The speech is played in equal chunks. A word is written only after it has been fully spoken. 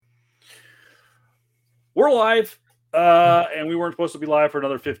We're live, and we weren't supposed to be live for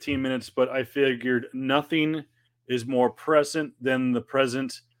another 15 minutes, but I figured nothing is more present than the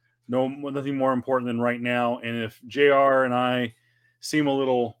present. No, nothing more important than right now. And if JR and I seem a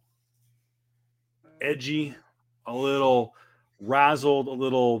little edgy, a little razzled, a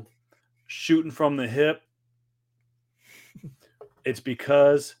little shooting from the hip, it's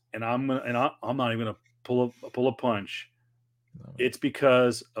because, and I'm not even gonna pull a punch. It's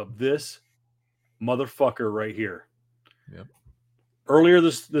because of this motherfucker right here. Yep. Earlier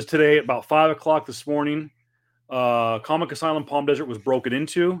this today, about 5:00 this morning, Comic Asylum Palm Desert was broken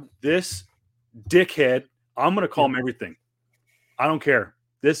into. This dickhead, I'm gonna call him everything. I don't care.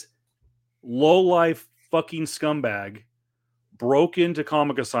 This low life fucking scumbag broke into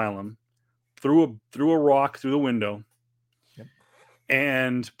Comic Asylum, threw a rock through the window,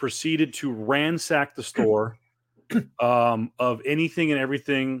 and proceeded to ransack the store of anything and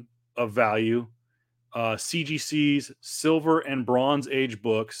everything of value. CGC's silver and bronze age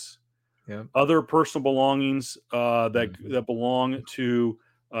books, other personal belongings that belong to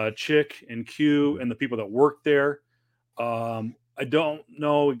Chick and Q and the people that work there. I don't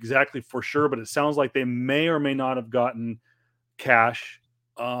know exactly for sure, but it sounds like they may or may not have gotten cash.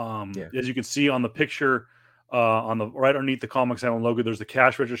 As you can see on the picture, on the right underneath the Comic Asylum logo, there's the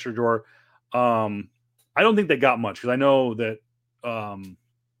cash register drawer. I don't think they got much because I know that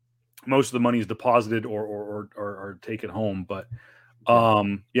most of the money is deposited or taken home. But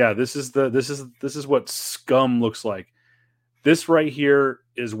this is what scum looks like. This right here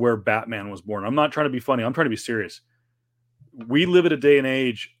is where Batman was born. I'm not trying to be funny. I'm trying to be serious. We live at a day and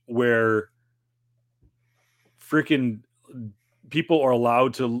age where freaking people are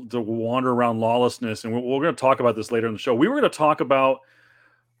allowed to wander around lawlessness, and we're going to talk about this later in the show. We were going to talk about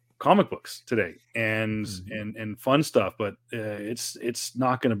comic books today and fun stuff, but it's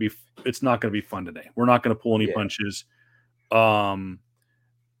not going to be fun today. We're not going to pull any punches.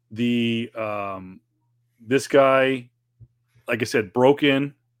 This guy, like I said, broke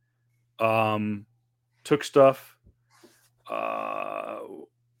in, took stuff.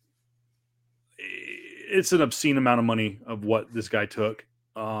 It's an obscene amount of money of what this guy took.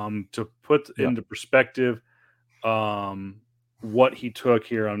 To put into perspective, what he took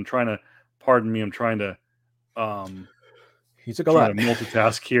here. I'm trying to he took a lot.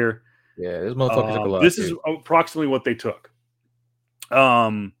 Multitask here. Yeah, this motherfucker took a lot. This is approximately what they took.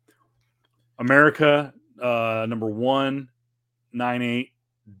 America, number 198,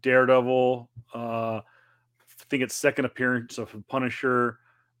 Daredevil. I think it's second appearance of Punisher.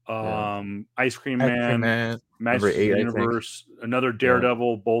 Ice Cream Man, Masters of the Universe, another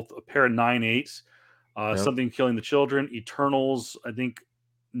Daredevil, both a pair of 9/8s. Something Killing the Children, Eternals, I think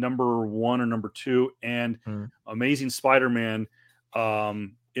number 1 or number 2, and Amazing Spider-Man.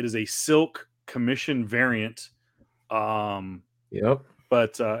 It is a silk commission variant.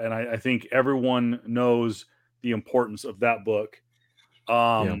 But and I think everyone knows the importance of that book.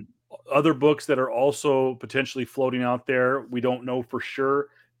 Other books that are also potentially floating out there, we don't know for sure.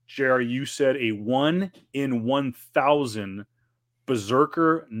 JR, you said a 1 in 1,000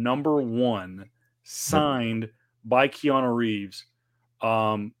 Berserker number 1 signed by Keanu Reeves.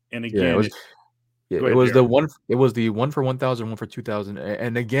 And again, it was the one. It was the 1 for 1,000, 1 for 2,000,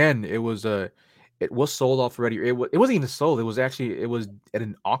 and again, it was sold off already. It wasn't even sold. It was at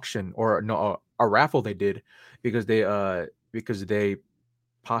an auction or a raffle they did because they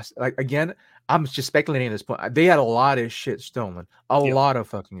again, I'm just speculating at this point. They had a lot of shit stolen, a lot of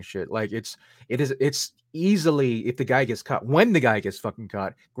fucking shit. Like it's easily, if the guy gets caught, when the guy gets fucking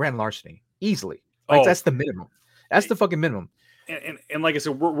caught, grand larceny easily. Like that's the minimum. That's the fucking minimum. And like I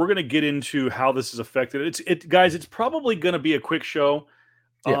said, we're gonna get into how this is affected. Guys, it's probably gonna be a quick show.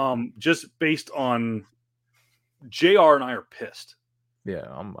 Just based on JR and I are pissed.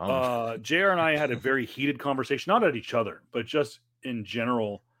 JR and I had a very heated conversation, not at each other, but just in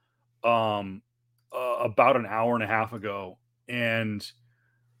general, about an hour and a half ago. And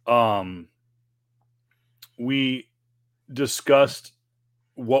we discussed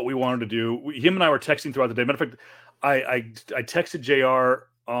what we wanted to do. Him and I were texting throughout the day. Matter of fact, I texted JR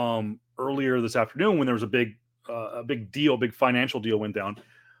earlier this afternoon when there was a big financial deal went down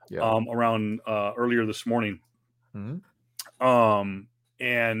around earlier this morning. And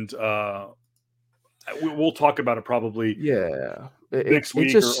we'll talk about it probably next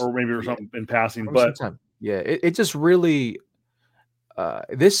week or maybe something in passing. But it just really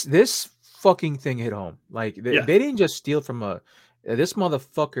this fucking thing hit home. Like they didn't just steal from this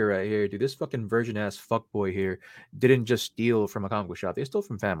motherfucker right here, dude. This fucking virgin ass fuckboy here didn't just steal from a comic book shop. They stole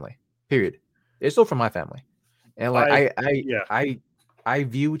from family. Period. They stole from my family. And like I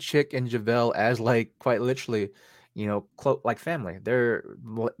view Chick and Javel as like quite literally, like family. They're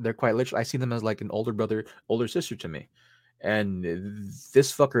quite literally. I see them as like an older brother, older sister to me, and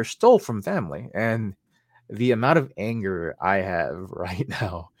this fucker stole from family. And the amount of anger I have right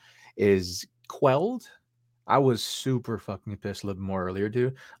now is quelled. I was super fucking pissed a little more earlier,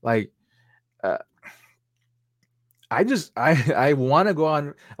 dude. Like, uh, I want to go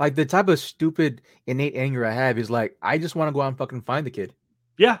on, like, the type of stupid innate anger I have is like I just want to go out and fucking find the kid.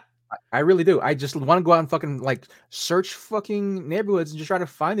 Yeah, I really do. I just want to go out and fucking like search fucking neighborhoods and just try to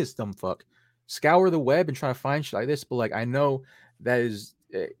find this dumb fuck. Scour the web and try to find shit like this. But like I know that is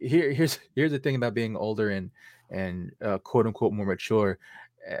here's the thing about being older and quote unquote more mature.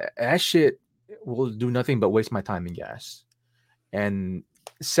 That shit will do nothing but waste my time and gas. And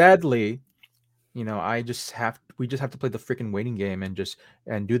sadly, I just have we just have to play the freaking waiting game and just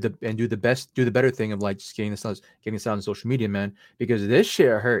do the better thing of like just getting this out on social media, man. Because this shit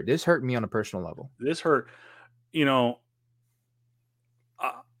hurt. This hurt me on a personal level. this hurt. You know,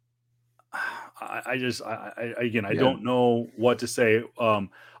 I just, again, I Yeah. don't know what to say.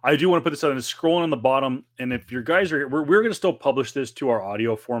 I do want to put this on. It's scrolling on the bottom, and if your guys are, we're going to still publish this to our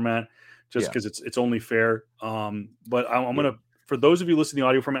audio format, just Yeah. because it's only fair. But I'm Yeah. gonna, for those of you listening to the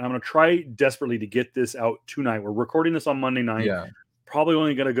audio format, I'm gonna try desperately to get this out tonight. We're recording this on Monday night. Yeah. Probably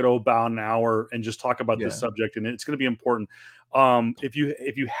only going to go about an hour and just talk about this Yeah. subject, and it's going to be important. If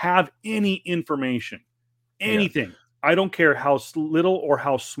you have any information, Yeah. anything, I don't care how little or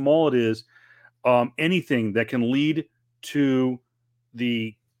how small it is, anything that can lead to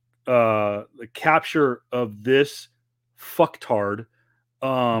the the capture of this fucktard.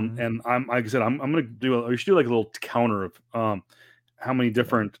 Mhm. And I'm like I said, I'm gonna do we should do like a little counter of how many Yeah.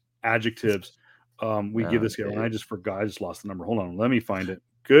 different adjectives we give this guy. And I It, just forgot, I just lost the number. Hold on, let me find it.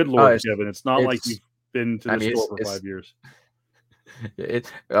 Good oh, Lord, Kevin, it's not like it's you've been to I this mean store for it's 5 years.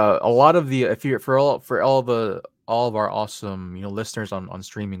 it's a lot of the if you for all of our awesome listeners on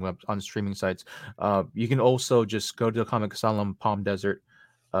streaming sites, you can also just go to the Comic Asylum Palm Desert,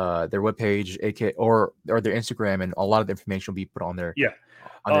 their webpage, aka or their Instagram, and a lot of the information will be put on there Yeah.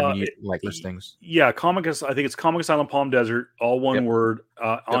 underneath It, like listings. yeah, I think it's Comic Asylum Palm Desert, all one Yep. word.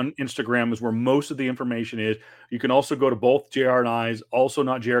 Yep. On Instagram is where most of the information is. You can also go to both JR and I's, also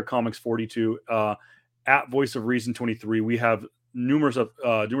not JR Comics 42, at Voice of Reason 23. We have numerous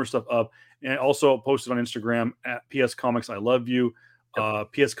stuff up, and also posted on Instagram at PS Comics I Love You.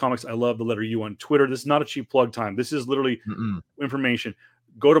 Yep. PS Comics I Love the letter U on Twitter. This is not a cheap plug time. This is literally Mm-mm. information.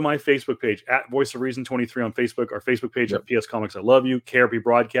 Go to my Facebook page at Voice of Reason 23 on Facebook, our Facebook page Yep. at PS Comics I Love You, KRP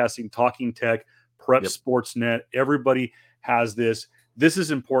Broadcasting, Talking Tech, Prep Yep. Sportsnet. Everybody has this. This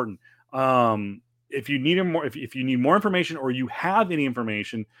is important. If you need more, if you need more information or you have any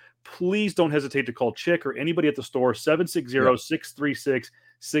information, please don't hesitate to call Chick or anybody at the store.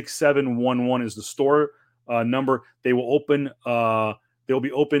 760-636-6711 is the store number. They will open they'll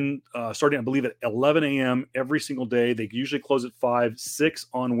be open starting, I believe, at 11 a.m. every single day. They usually close at 5, 6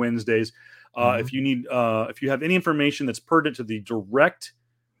 on Wednesdays. Mm-hmm. If you have any information that's pertinent to the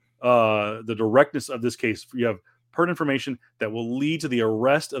directness of this case, if you have pertinent information that will lead to the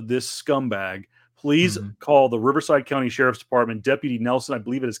arrest of this scumbag, please Mm-hmm. call the Riverside County Sheriff's Department, Deputy Nelson. I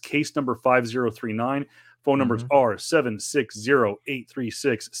believe it is case number 5039. Phone numbers Mm-hmm. are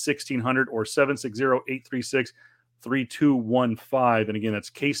 760-836-1600 or 760-836-3215. And again, that's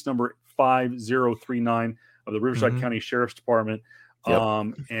case number 5039 of the Riverside Mm-hmm. County Sheriff's Department. Yep.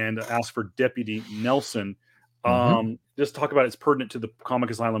 And ask for Deputy Nelson. Mm-hmm. Just talk about it's pertinent to the Comic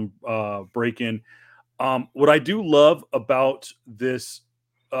Asylum break-in. What I do love about this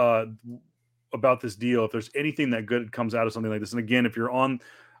deal, if there's anything that good comes out of something like this, and again, if you're listening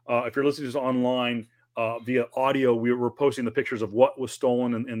to this online via audio, we're posting the pictures of what was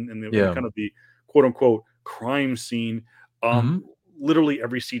stolen and the Yeah. kind of the quote unquote crime scene. Mm-hmm. Literally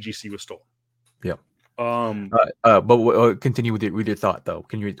every CGC was stolen. Yep. Um, But continue with your thought though.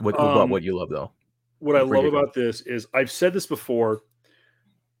 Can you what you love though? what I Before love you go. about this is I've said this before.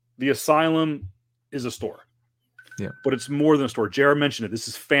 The asylum is a store. Yeah. But it's more than a store. Jared mentioned it. This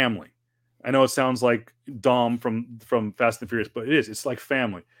is family. I know it sounds like Dom from Fast and Furious, but it is. It's like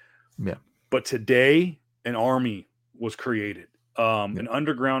family. Yeah. But today, an army was created, an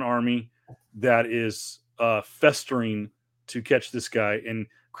underground army that is festering to catch this guy. And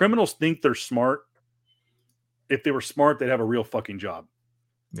criminals think they're smart. If they were smart, they'd have a real fucking job.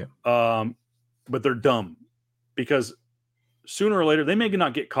 Yeah. But they're dumb because sooner or later they may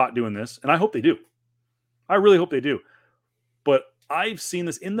not get caught doing this, and I hope they do. I really hope they do. But I've seen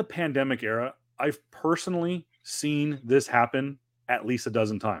this in the pandemic era. I've personally seen this happen at least a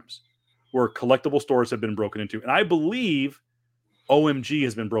dozen times where collectible stores have been broken into. And I believe OMG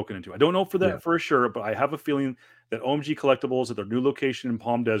has been broken into. I don't know for that Yeah. for sure, but I have a feeling that OMG Collectibles at their new location in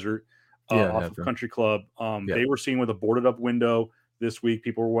Palm Desert, Yeah, off of okay. Country Club, Yeah. they were seen with a boarded up window this week.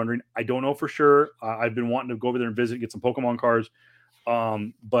 People were wondering. I don't know for sure. I've been wanting to go over there and visit, get some Pokemon cards,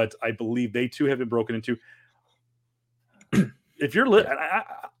 but I believe they too have been broken into. If you're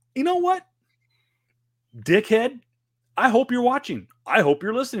you know what, dickhead, I hope you're watching. I hope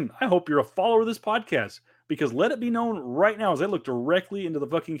you're listening. I hope you're a follower of this podcast, because let it be known right now, as I look directly into the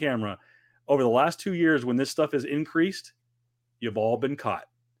fucking camera, over the last 2 years when this stuff has increased, you've all been caught.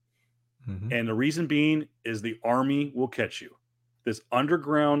 Mhm. And the reason being is the army will catch you. This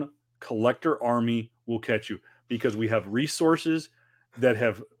underground collector army will catch you, because we have resources that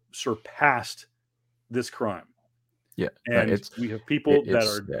have surpassed this crime. Yeah. And It's we have people that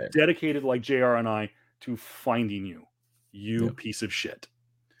it's are dedicated, like JR and I, to finding you, you Yeah. piece of shit.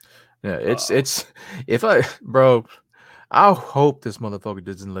 Yeah, it's if bro, I hope this motherfucker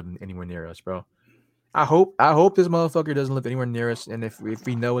doesn't live anywhere near us, bro. I hope this motherfucker doesn't live anywhere near us. And if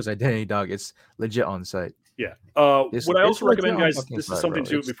we know his identity, dog, it's legit on site. Yeah. It's What I it's also legit recommend, on guys, fucking this is site, bro. something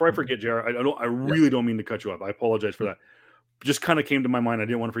too. It's Before I forget, JR, I really don't mean to cut you off. I apologize for that. Just kind of came to my mind. I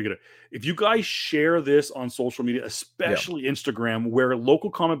didn't want to forget it. If you guys share this on social media, especially Instagram, where local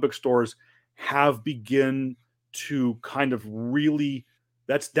comic book stores have begun to kind of really,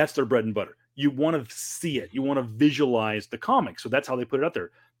 that's their bread and butter. You want to see it. You want to visualize the comic. So that's how they put it out there.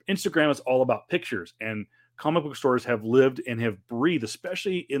 Instagram is all about pictures, and comic book stores have lived and have breathed,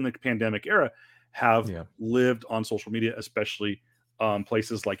 especially in the pandemic era, have Yeah. lived on social media, especially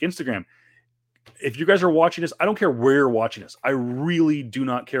places like Instagram. If you guys are watching this, I don't care where you're watching this. I really do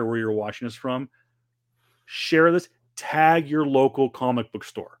not care where you're watching this from. Share this, tag your local comic book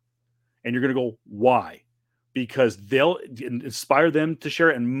store. And you're going to go, why? Because they'll inspire them to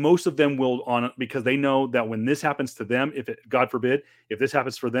share it. And most of them will on it, because they know that when this happens to them, if it, God forbid, if this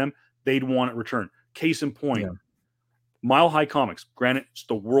happens for them, they'd want it returned. Case in point, Yeah. Mile High Comics. Granted, it's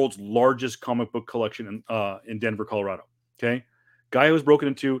the world's largest comic book collection in Denver, Colorado. Okay. Guy who was broken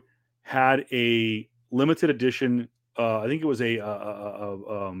into had a limited edition. I think it was a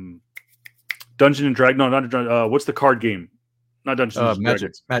Dungeon and Dragon. No, not what's the card game? Not Dungeons and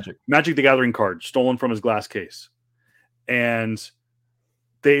Dragons. Magic the Gathering card stolen from his glass case, and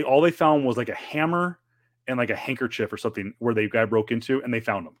all they found was like a hammer and like a handkerchief or something where the guy broke into, and they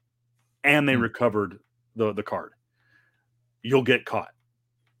found him, and they recovered the card. You'll get caught.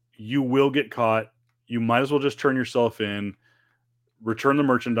 You will get caught. You might as well just turn yourself in, return the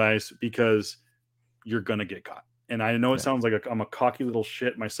merchandise, because you're gonna get caught. And I know it sounds like I'm a cocky little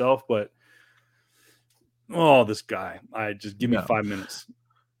shit myself, but this guy, I just give me 5 minutes.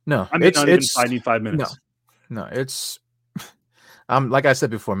 No, I mean, I need 5 minutes. No, it's like I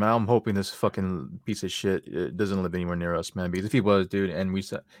said before, man, I'm hoping this fucking piece of shit doesn't live anywhere near us, man. Because if he was, dude,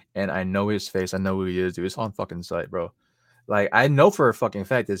 and I know his face, I know who he is, dude. It's on fucking site, bro. Like, I know for a fucking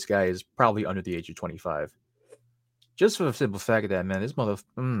fact this guy is probably under the age of 25. Just for the simple fact that, man, this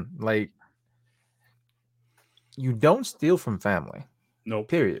like, you don't steal from family. No.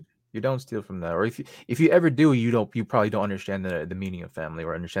 Period. You don't steal from that. Or if you ever do, you probably don't understand the meaning of family,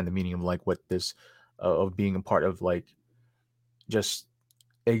 or understand the meaning of like what this of being a part of like just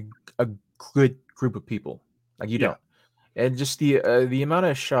a good group of people. Like, you don't. And just the amount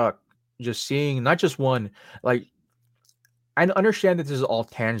of shock just seeing not just one, like, I understand that this is all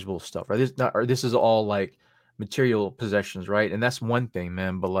tangible stuff, right? This is all like material possessions, right? And that's one thing,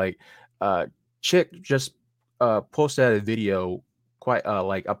 man. But like, chick just posted a video quite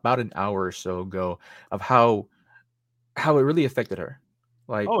like about an hour or so ago of how it really affected her.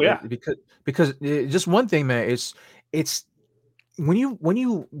 Like, because just one thing, man. It's when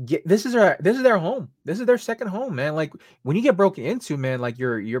you get this is their home. This is their second home, man. Like, when you get broken into, man, like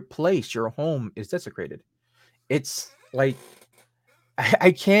your place, your home is desecrated. It's like,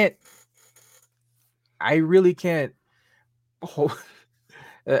 I can't. I really can't.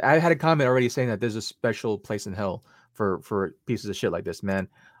 I had a comment already saying that there's a special place in hell for pieces of shit like this, man.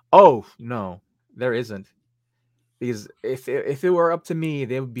 Oh no, there isn't. Because if it were up to me,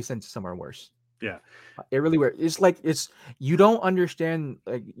 they would be sent to somewhere worse. Yeah, it really were. It's like, you don't understand,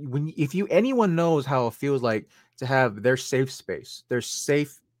 like, if anyone knows how it feels like to have their safe space, their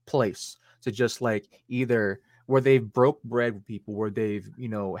safe place to just like either where they've broke bread with people, where they've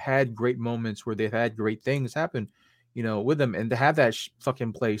had great moments, where they've had great things happen, with them, and to have that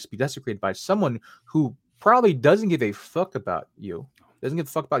fucking place be desecrated by someone who probably doesn't give a fuck about you, doesn't give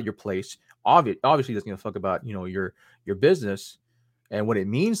a fuck about your place, obviously doesn't give a fuck about your business and what it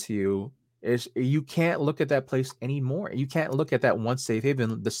means to you, is you can't look at that place anymore. You can't look at that one safe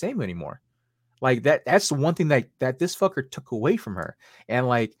haven the same anymore. Like that's the one thing that this fucker took away from her. And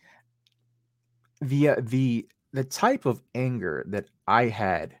like the type of anger that I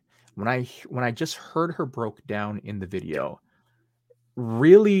had when I just heard her broke down in the video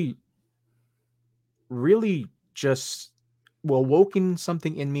really really just awoken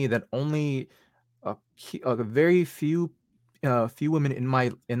something in me that only a very few women in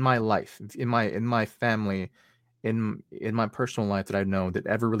my life, in my family, in my personal life that I know that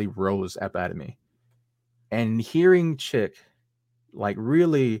ever really rose up out of me. And hearing Chick like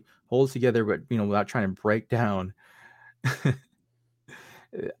really hold together, but without trying to break down,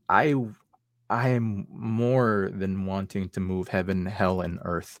 I I am more than wanting to move heaven, hell, and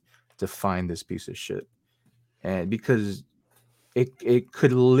earth to find this piece of shit, and because it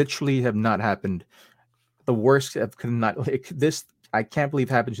could literally have not happened. The worst could not. This I can't believe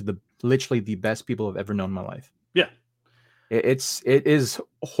happened to the literally the best people I've ever known in my life. Yeah. It is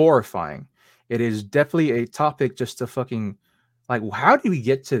horrifying. It is definitely a topic just to fucking like. How do we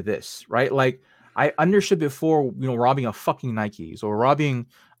get to this? Right? Like I understood before, robbing a fucking Nikes or robbing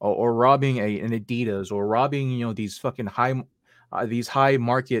an Adidas or robbing these fucking these high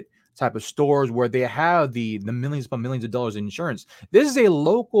market type of stores where they have the millions upon millions of dollars in insurance. This is a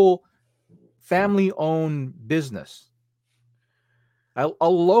local family owned business. A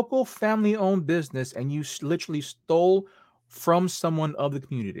local family owned business, and you literally stole from someone of the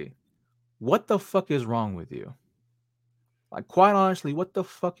community. What the fuck is wrong with you? Like, quite honestly, what the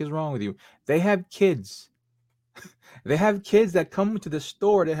fuck is wrong with you? They have kids. They have kids that come to the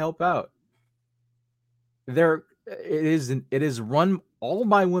store to help out. It is run all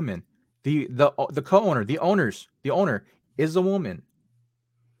by women. The co-owner, the owner is a woman.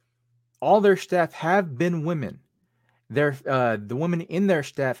 All their staff have been women. The women in their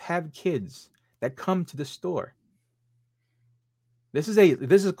staff have kids that come to the store. This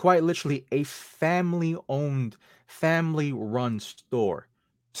is quite literally a family owned, family run store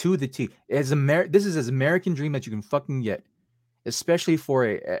to the T. This is as American dream that you can fucking get, especially for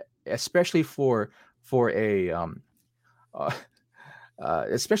a uh,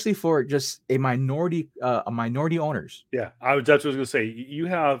 especially for just a minority owners. Yeah, that's what I was gonna say. You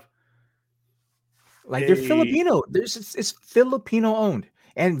have like they're Filipino. It's Filipino owned.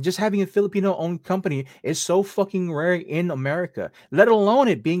 And just having a Filipino owned company is so fucking rare in America, let alone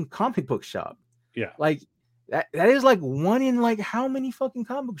it being comic book shop. Yeah. Like that is like one in like how many fucking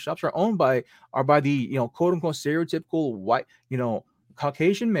comic book shops are owned by the, quote unquote stereotypical white,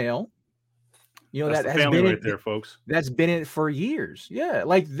 Caucasian male. That's That the has family been right there, folks. That's been in it for years. Yeah.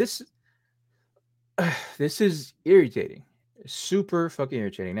 Like this is irritating. Super fucking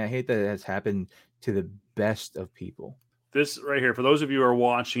irritating. And I hate that it has happened to the best of people. This right here, for those of you who are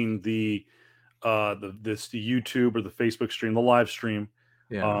watching the YouTube or the Facebook stream, the live stream.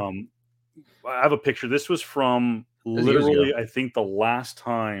 Yeah. I have a picture. This was from literally, I think, the last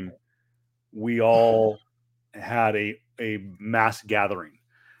time we all had a mass gathering.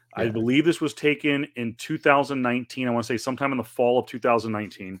 Yeah. I believe this was taken in 2019. I want to say sometime in the fall of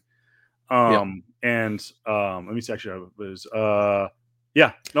 2019. And let me see. Actually, it was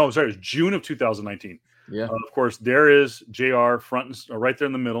it was June of 2019. Yeah. Of course, there is JR front and right there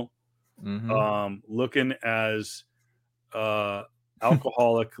in the middle, looking as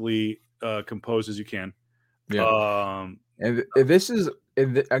alcoholically composed as you can. Yeah. And this is,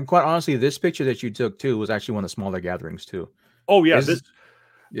 and quite honestly, this picture that you took too was actually one of the smaller gatherings too. Oh yeah,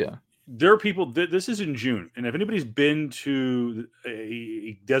 yeah. There are people. This is in June, and if anybody's been to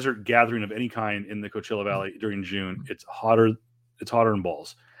a desert gathering of any kind in the Coachella Valley during June, it's hotter. It's hotter than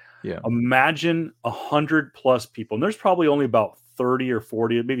balls. Yeah. Imagine 100+ people, and there's probably only about 30 or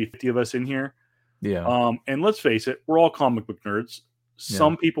 40, maybe 50 of us in here. Yeah. And let's face it, we're all comic book nerds.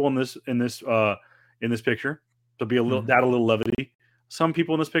 Some people in this picture, to be a little levity. Some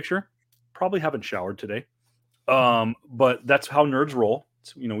people in this picture probably haven't showered today. But that's how nerds roll.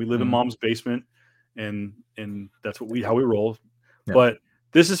 We live in mom's basement, and that's how we roll. Yeah. But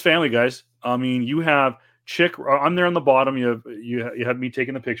this is family, guys. I mean, you have Chick. I'm there on the bottom. You have me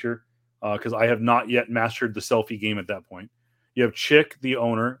taking the picture because I have not yet mastered the selfie game at that point. You have Chick, the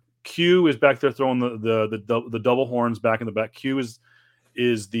owner. Q is back there throwing the double horns back in the back. Q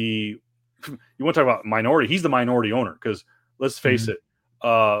is the you want to talk about minority? He's the minority owner because let's face it.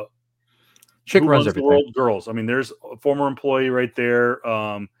 Chick runs everything. The world, girls. I mean, there's a former employee right there,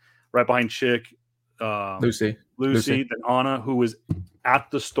 right behind Chick. Lucy, then Anna, who was at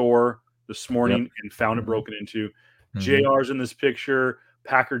the store this morning and found it broken into. JR's in this picture.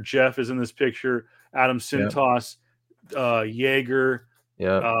 Packer Jeff is in this picture. Adam Sintos, Jaeger.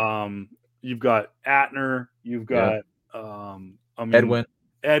 Yeah. You've got Atner. You've got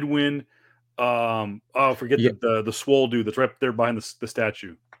Edwin. Forget Yeah. the swole dude that's right there behind the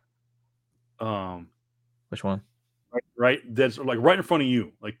statue. Which one? Right, that's like right in front of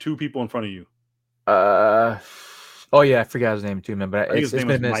you, like two people in front of you. Uh, oh yeah, I forgot his name too, man. But I think his it's name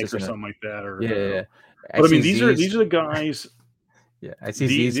been a was minute Mike since or I know. something like that, or Yeah, I don't yeah, know. yeah. I But I mean, see these Z's. are the guys. Yeah, I see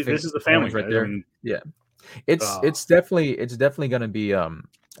Z's This is the family, hands right guys. I there. mean, Yeah, uh, it's definitely gonna be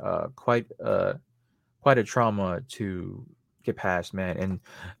quite a trauma to get past, man. And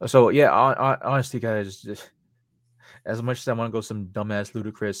so yeah, honestly, guys, just, as much as I want to go some dumbass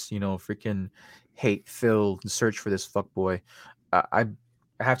ludicrous, freaking hate filled search for this fuckboy, I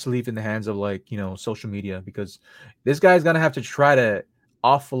have to leave in the hands of social media, because this guy's gonna have to try to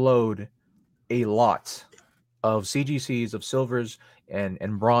offload a lot of CGCs, of silvers and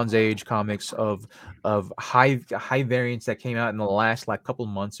Bronze Age comics, of high variants that came out in the last like couple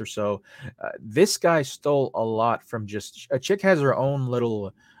months or so. This guy stole a lot from just a chick has her own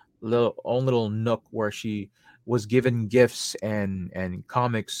little nook where she was given gifts and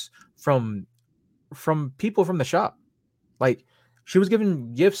comics from people from the shop. Like, she was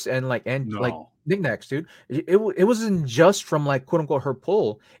given gifts and no. knickknacks, dude. It wasn't just from like quote unquote her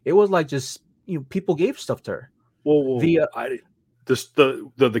pull. It was like just people gave stuff to her. The I just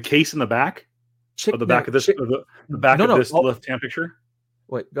the case in the back chick of the back neck of this chick the back no of no this oh, left hand picture.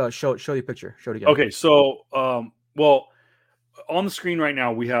 wait, show the picture, show it again. Okay, so well, on the screen right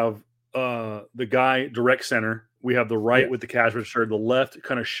now we have the guy direct center. We have the right Yeah, with the cash register. The left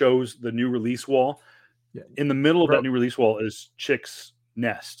kind of shows the new release wall. yeah, In the middle of bro. that new release wall is Chick's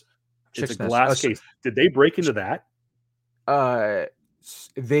Nest. It's a Chick's nest. glass case. Did they break into that? Uh,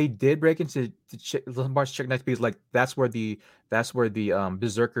 they did break into the March Chick Nest, because like that's where the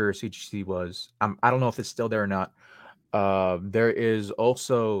Berserker CGC was. I don't know if it's still there or not. There is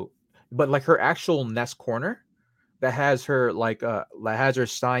also, but like her actual nest corner that has her that has her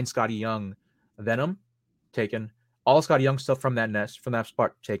signed Scotty Young Venom taken. All Scotty Young stuff from that nest, from that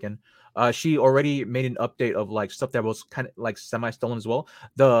spot, taken. She already made an update of like stuff that was kind of like semi stolen as well.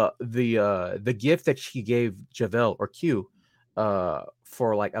 The gift that she gave Javel or Q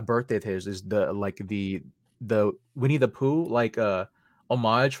for like a birthday of his is the Winnie the Pooh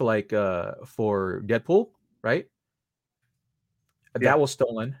homage for for Deadpool, right? Yeah. That was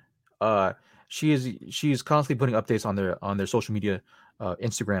stolen. She's constantly putting updates on their social media,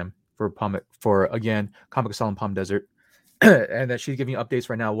 Instagram for again Comic Asylum Palm Desert, and that she's giving updates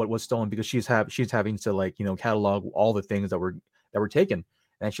right now what was stolen, because she's having to catalog all the things that were taken,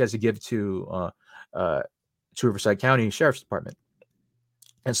 and she has to give uh to Riverside County Sheriff's Department.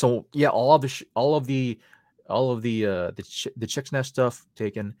 And so yeah, all of the Chick's Nest stuff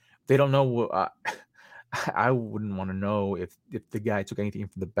taken. They don't know. I wouldn't want to know if the guy took anything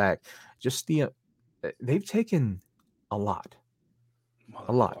from the back. Just they've taken a lot,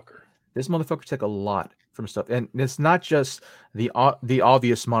 a lot. Motherfucker. This motherfucker took a lot from stuff, and it's not just the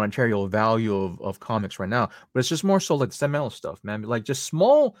obvious monetary value of comics right now, but it's just more so like the sentimental stuff, man. Like just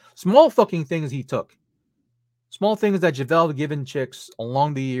small fucking things he took. Small things that Javel had given chicks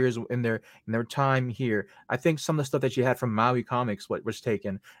along the years in their time here. I think some of the stuff that she had from Maui Comics was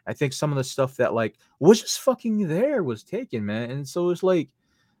taken. I think some of the stuff that like was just fucking there was taken, man. And so it's like,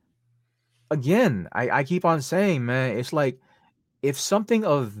 again, I keep on saying, man, it's like, if something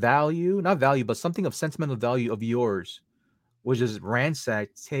of value, not value, but something of sentimental value of yours was just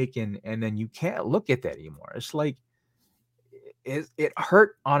ransacked, taken, and then you can't look at that anymore. It's like, it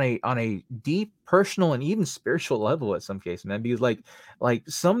hurt on a deep personal and even spiritual level at some cases, man, because like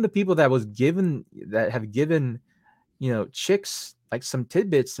some of the people that have given chicks like some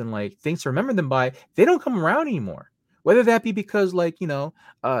tidbits and like things to remember them by, they don't come around anymore, whether that be because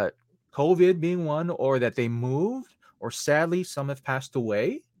COVID being one, or that they moved, or sadly some have passed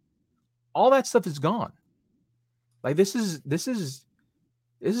away. All that stuff is gone. Like, this is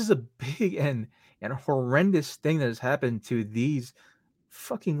a big and horrendous thing that has happened to these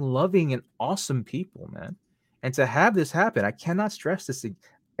fucking loving and awesome people, man. And to have this happen, I cannot stress this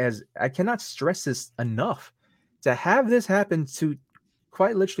enough. To have this happen to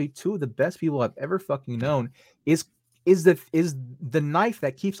quite literally two of the best people I've ever fucking known is the knife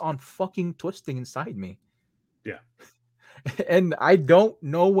that keeps on fucking twisting inside me. Yeah. And I don't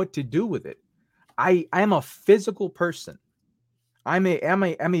know what to do with it. I am a physical person. I'm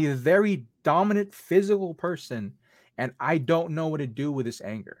a very dominant physical person, and I don't know what to do with this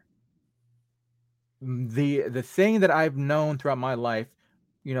anger. The thing that I've known throughout my life,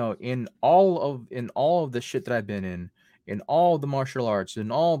 in all of the shit that I've been in all the martial arts,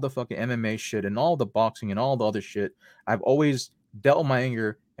 in all the fucking MMA shit, and all the boxing and all the other shit, I've always dealt with my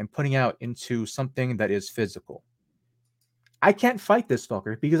anger and putting out into something that is physical. I can't fight this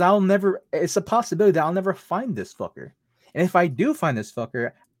fucker because I'll never. It's a possibility that I'll never find this fucker, and if I do find this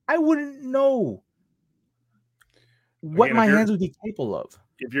fucker, I wouldn't know what Again, my hands would be capable of.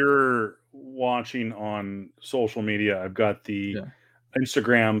 if you're watching on social media, I've got the Yeah.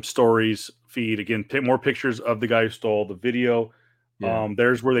 Instagram stories feed. Again, more pictures of the guy who stole the video. Yeah.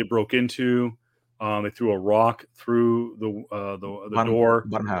 There's where they broke into. They threw a rock through the door, The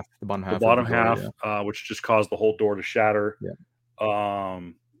bottom half. The bottom half. the bottom of the door, half, yeah. which just caused the whole door to shatter. Yeah.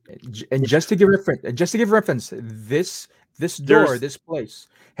 Um, And just to give reference, this door, this place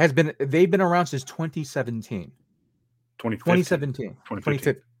they've been around since 2017. 2017.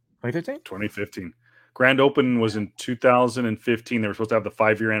 2015. Grand Open was in 2015. They were supposed to have the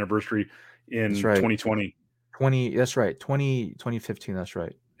 5-year anniversary in 2020. 2015. That's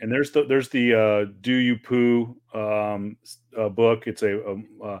right. And there's the Do You Poo book. It's a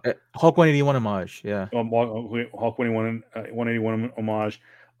Hulk 181 homage. Yeah. Hulk 181 homage.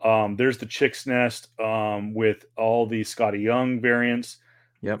 There's the Chick's Nest with all the Scotty Young variants.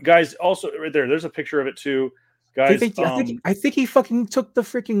 Yep. Guys, also right there. There's a picture of it too. Guys, I think he fucking took the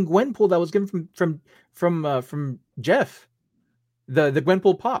freaking Gwenpool that was given from Jeff, the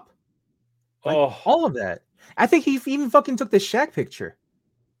Gwenpool pop. Like, all of that. I think he even fucking took the Shaq picture.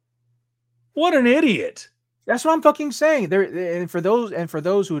 What an idiot! That's what I'm fucking saying. There, and for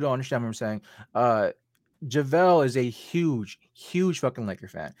those who don't understand what I'm saying, Javale is a huge fucking Laker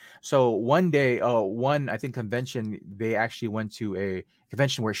fan. So one day, I think convention, they actually went to a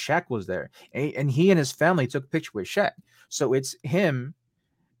convention where Shaq was there, and he and his family took a picture with Shaq. So it's him.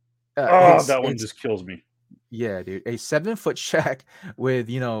 That one just kills me. Yeah, dude, a 7-foot Shaq with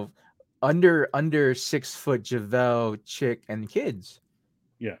under 6 foot Javale, Chick, and kids.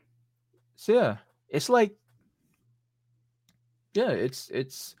 Yeah. So yeah, it's like, yeah, it's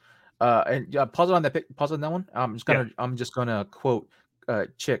and pause on that one. I'm just gonna quote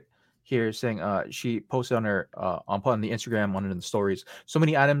Chick here saying she posted on her on the Instagram, on it in the stories. So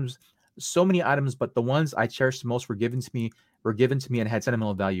many items, but the ones I cherished the most were given to me and had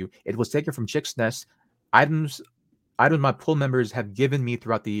sentimental value. It was taken from Chick's Nest. Items my pool members have given me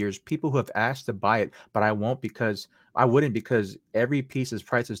throughout the years. People who have asked to buy it, but I wouldn't because every piece is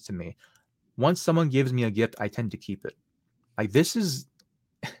priceless to me. Once someone gives me a gift, I tend to keep it. Like, this is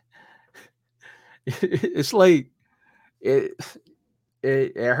it's like it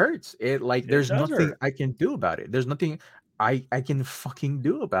hurts. It like there's nothing I can do about it. There's nothing I can fucking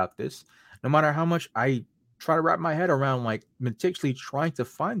do about this. No matter how much I try to wrap my head around, like, meticulously trying to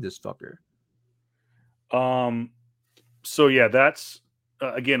find this fucker. So yeah, that's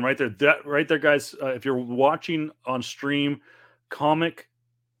again right there. That right there, guys. If you're watching on stream, Comic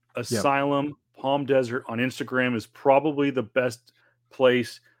Asylum Palm Desert on Instagram is probably the best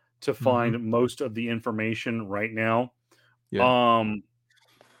place to find most of the information right now.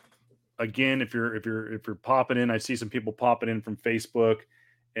 Again, if you're popping in, I see some people popping in from Facebook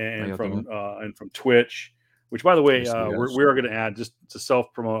and from Twitch, which, by the way, we are going to add, just to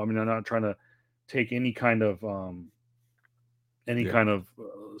self promote. I mean, I'm not trying to take any kind of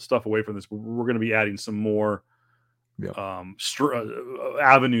stuff away from this. We're going to be adding some more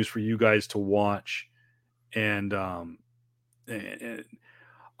avenues for you guys to watch, and I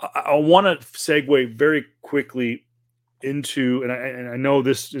want to segue very quickly into, and I know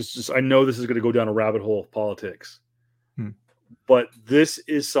this is going to go down a rabbit hole of politics, but this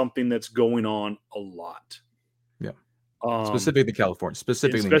is something that's going on a lot. Yeah, especially in California.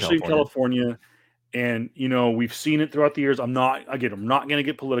 In California. And, we've seen it throughout the years. I'm not going to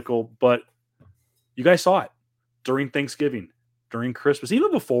get political, but you guys saw it during Thanksgiving, during Christmas,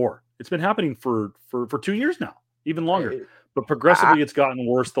 even before. It's been happening for 2 years now, even longer. But progressively, it's gotten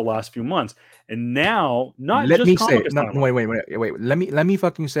worse the last few months. And now, wait. Let me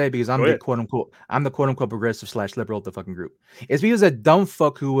fucking say, because I'm the quote unquote progressive / liberal of the fucking group. It's because a dumb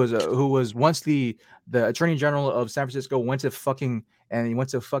fuck who was once the attorney general of San Francisco went to fucking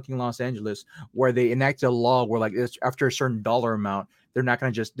Los Angeles, where they enacted a law where, like, after a certain dollar amount, they're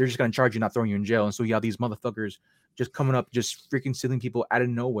just gonna charge you, not throwing you in jail. And so you have these motherfuckers just coming up, just freaking stealing people out of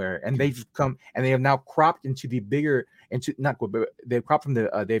nowhere. And they've now cropped into the bigger, they've cropped from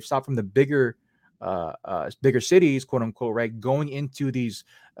they've stopped from the bigger cities, quote unquote, right? Going into the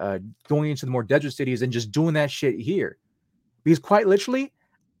more desert cities and just doing that shit here. Because quite literally,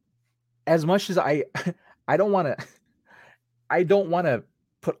 as much as I don't want to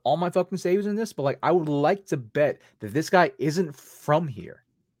put all my fucking savings in this, but, like, I would like to bet that this guy isn't from here.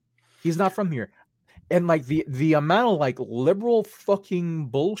 He's not from here. And, like, the amount of, like, liberal fucking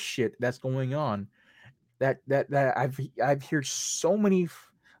bullshit that's going on, that I've heard so many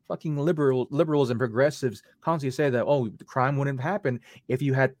fucking liberals and progressives constantly say that, oh, the crime wouldn't happen if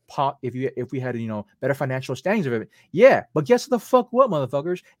you had if we had, you know, better financial standings of it. Yeah, but guess the fuck what,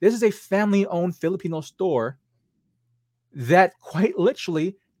 motherfuckers? This is a family-owned Filipino store that quite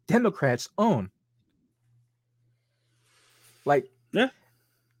literally Democrats own. Like, Yeah.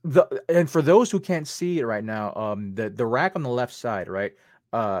 And for those who can't see it right now, the rack on the left side, right?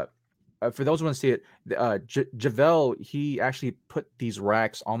 For those who want to see it, Javel, he actually put these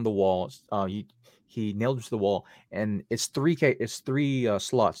racks on the walls. He nailed them to the wall, and it's three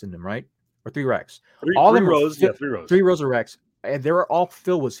slots in them, right? Or three racks. All of Three them are rows. Yeah, 3 rows. 3 rows of racks, and they were all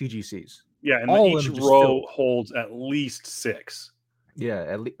filled with CGCs. Yeah, and all each of them just row filled. holds at least 6. Yeah,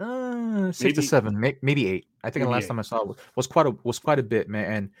 at least 6 to 7, maybe 8. I think the last time I saw it was quite a bit,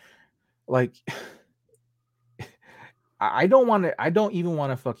 man. And like, I don't even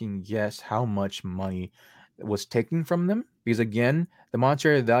want to fucking guess how much money was taken from them, because again, the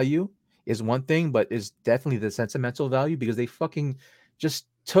monetary value is one thing, but it's definitely the sentimental value, because they fucking just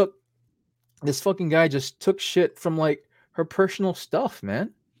took this fucking guy just took shit from like her personal stuff,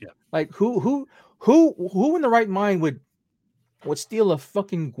 man. Yeah. Like who in the right mind would steal a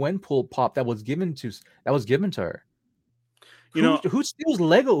fucking Gwenpool pop that was given to her? Who steals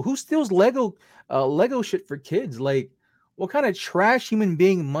Lego? Who steals Lego Lego shit for kids? Like, what kind of trash human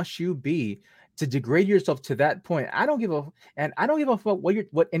being must you be to degrade yourself to that point? I don't give a fuck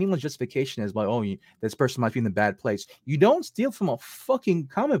what anyone's justification is. Like, oh, this person might be in the bad place. You don't steal from a fucking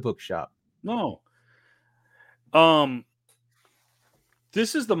comic book shop. No.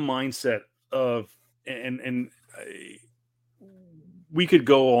 This is the mindset of, and we could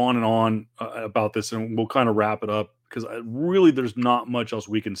go on and on about this, and we'll kind of wrap it up, because really there's not much else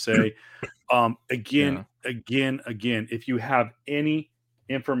we can say. Again, if you have any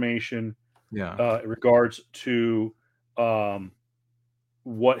information in regards to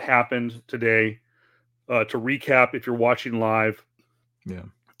what happened today, to recap, if you're watching live,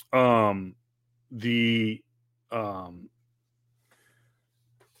 the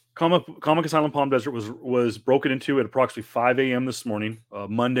Comic Asylum Palm Desert was broken into at approximately 5 a.m. this morning,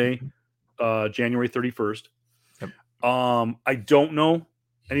 Monday, January 31st. Yep. I don't know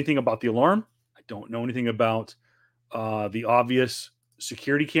anything about the alarm. I don't know anything about the obvious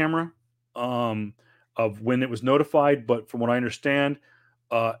security camera of when it was notified. But from what I understand,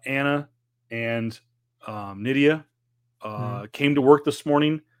 Anna and Nydia came to work this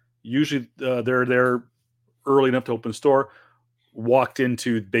morning. Usually they're there early enough to open the store. Walked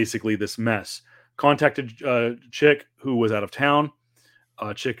into basically this mess. Contacted Chick, who was out of town.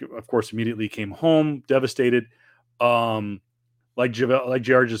 Chick, of course, immediately came home, devastated. Like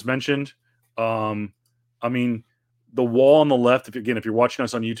JR just mentioned, I mean, the wall on the left, if you're watching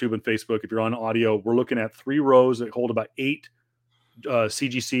us on YouTube and Facebook, if you're on audio, we're looking at 3 rows that hold about 8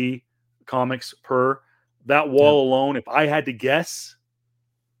 CGC comics per. That wall alone, if I had to guess,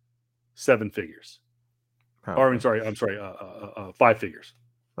 7 figures. Probably. Or I'm sorry, 5 figures.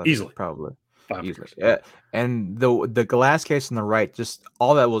 Easily. Probably. 5 figures. Yeah. And the glass case on the right, just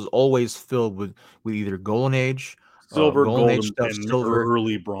all that was always filled with either Golden Age, silver, Golden gold, Age stuff, and silver,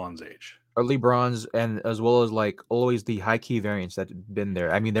 early Bronze Age. Early Bronze, and as well as like always the high key variants that had been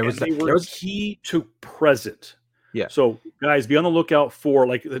there. I mean, there was key to present. Yeah. So guys, be on the lookout for,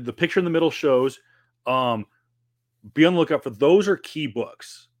 like, the picture in the middle shows. Be on the lookout for those are key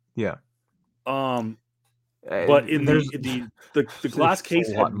books. Yeah. But in the glass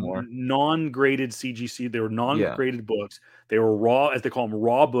case had non-graded CGC. They were non-graded books. They were raw, as they call them,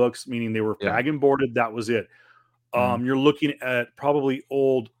 raw books, meaning they were bag and boarded. That was it. You're looking at probably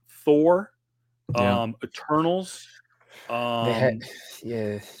old Thor, Eternals. I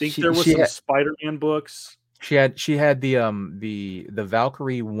think there was some Spider-Man books. She had the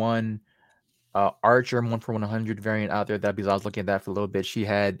Valkyrie 1 Archer 1/100 variant out there, that, because I was looking at that for a little bit. She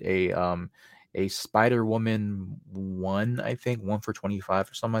had a Spider-Woman 1, I think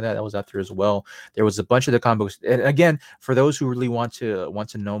 1/25 or something like that. That was out there as well. There was a bunch of the comic books. And again, for those who really want to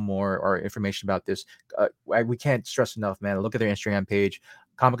know more or information about this, we can't stress enough, man. Look at their Instagram page,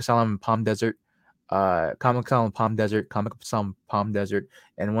 Comic Asylum Palm Desert. Comic Asylum Palm Desert, Comic Asylum Palm Desert.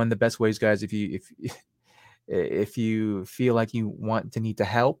 And one of the best ways, guys, if you feel like you need to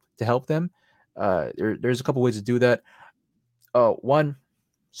help them, there's a couple ways to do that. One,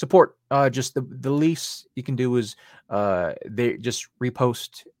 support. Just the least you can do is they just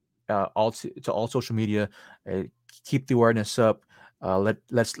repost all to all social media, keep the awareness up. Let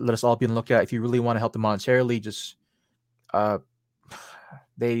us all be on the lookout. If you really want to help them monetarily, just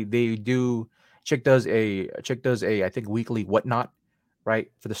they do. Chick does a I think weekly whatnot,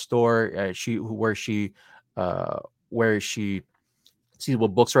 right, for the store. Where she see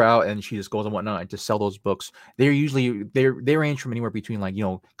what books are out, and she just goes and whatnot to sell those books. They're usually they range from anywhere between like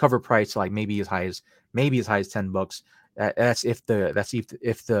cover price to like maybe as high as $10. That's if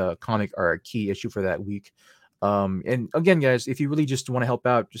the comic are a key issue for that week. And again, guys, if you really just want to help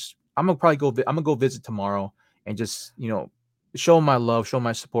out, just I'm gonna go visit tomorrow and just show my love, show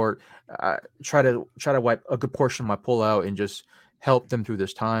my support. Try to wipe a good portion of my pull out and just help them through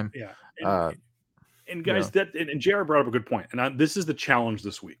this time. Yeah. And guys, and JR brought up a good point. And this is the challenge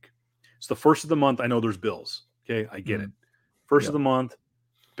this week. It's the first of the month. I know there's bills. Okay, I get it. First of the month,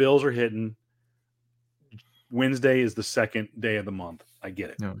 bills are hitting. Wednesday is the second day of the month. I get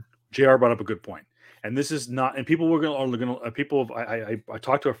it. Yeah. JR brought up a good point. And this is not. And people I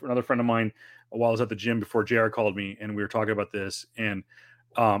talked to another friend of mine while I was at the gym before JR called me, and we were talking about this. And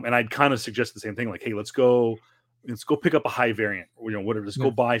I'd kind of suggested the same thing, like, hey, let's go pick up a high variant, or whatever. Just go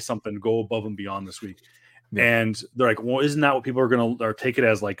buy something, go above and beyond this week. Yeah. And they're like, well, isn't that what people are going to take it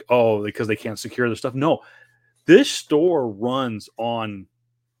as, like, oh, because they can't secure their stuff? No, this store runs on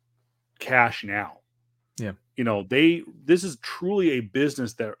cash now. Yeah. This is truly a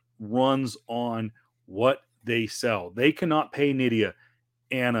business that runs on what they sell. They cannot pay Nydia,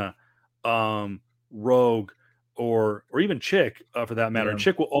 Anna, Rogue, or even Chick, for that matter. Yeah. And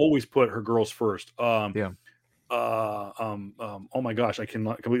Chick will always put her girls first. Oh my gosh, I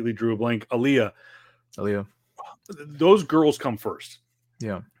cannot completely drew a blank. Aaliyah. Those girls come first.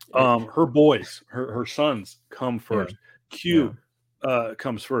 Yeah. Her boys, her sons come first. Yeah. Q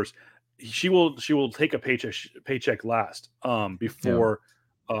comes first. She will take a paycheck last, before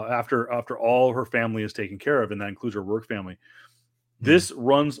after all her family is taken care of, and that includes her work family. This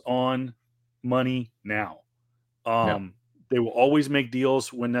runs on money now. They will always make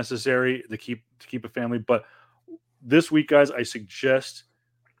deals when necessary to keep a family. But this week, guys, I suggest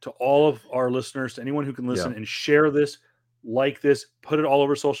to all of our listeners, to anyone who can listen, and share this, like this, put it all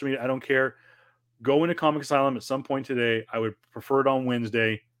over social media. I don't care. Go into Comic Asylum at some point today. I would prefer it on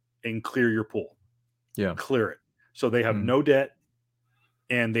Wednesday, and clear your pool. Yeah. Clear it. So they have no debt,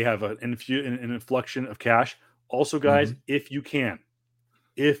 and they have an inflection of cash. Also, guys, if you can,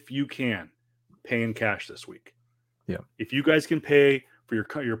 pay in cash this week. Yeah. If you guys can pay for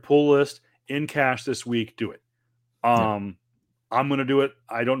your pull list in cash this week, do it. I'm going to do it.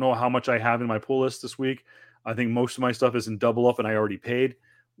 I don't know how much I have in my pull list this week. I think most of my stuff is in double up, and I already paid.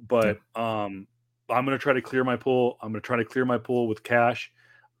 But I'm going to try to clear my pool. I'm going to try to clear my pool with cash.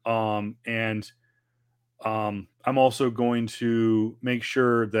 I'm also going to make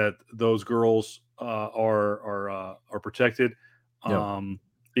sure that those girls are protected.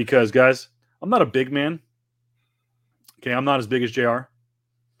 Because, guys, I'm not a big man. Okay, I'm not as big as JR.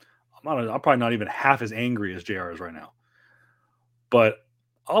 I'm probably not even half as angry as JR is right now. But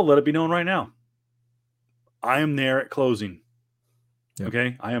I'll let it be known right now. I am there at closing. Yep.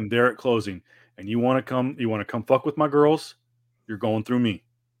 Okay, I am there at closing. And you want to come fuck with my girls, you're going through me.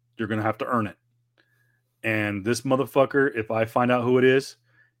 You're going to have to earn it. And this motherfucker, if I find out who it is,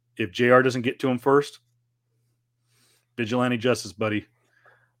 if JR doesn't get to him first, vigilante justice, buddy.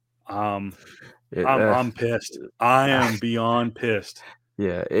 I'm pissed. I am beyond pissed.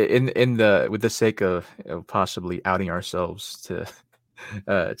 Yeah, with the sake of possibly outing ourselves to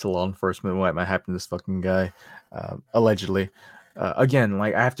law enforcement, what might happen to this fucking guy, allegedly. Again,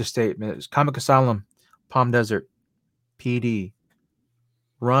 like, I have to state, man, it's Comic Asylum, Palm Desert, PD,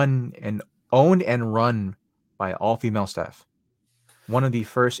 owned and run by all female staff. One of the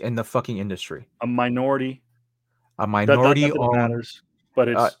first in the fucking industry. A minority that matters, but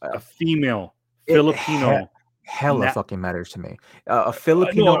it's a female Filipino. Hella fucking matters to me. A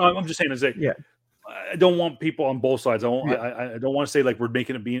Filipino. No, I'm just saying, I don't want people on both sides. I don't want to say, like, we're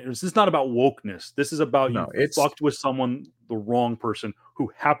making it be. This is not about wokeness. This is about you fucked with someone, the wrong person, who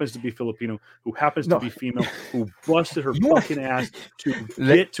happens to be Filipino, who happens to be female, who busted her fucking ass to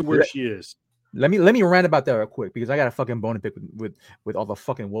get to where she is. Let me rant about that real quick, because I got a fucking bone to pick with all the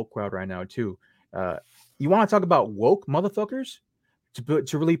fucking woke crowd right now too. You want to talk about woke motherfuckers?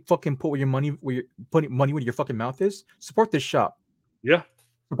 To really fucking put your money where your fucking mouth is? Support this shop. Yeah.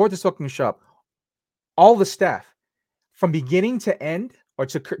 Support this fucking shop. All the staff, from beginning to end, or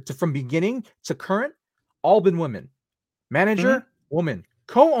from beginning to current, all been women. Manager, woman.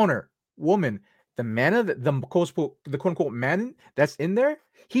 Co-owner, woman. The quote unquote man that's in there,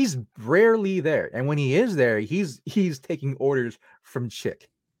 he's rarely there. And when he is there, he's taking orders from chick.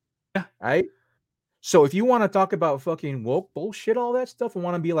 Yeah. Right? So if you want to talk about fucking woke bullshit, all that stuff, and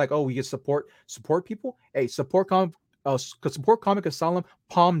want to be like, oh, we get support people, hey, support Comic Asylum,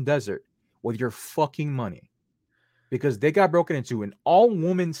 Palm Desert with your fucking money, because they got broken into. An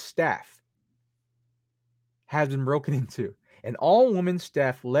all-woman staff has been broken into. An all-woman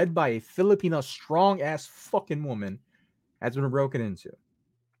staff led by a Filipino strong-ass fucking woman has been broken into,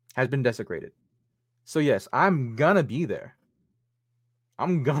 has been desecrated. So yes, I'm gonna be there.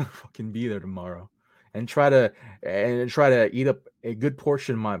 I'm gonna fucking be there tomorrow and try to eat up a good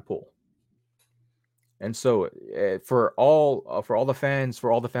portion of my pool. And so, for all the fans,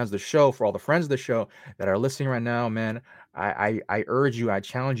 of the show, for all the friends of the show that are listening right now, man, I urge you, I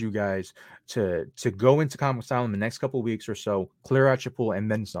challenge you guys to go into Comic Asylum the next couple of weeks or so, clear out your pool and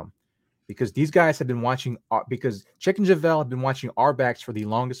then some, because these guys have been watching. Because Chick and Javelle have been watching our backs for the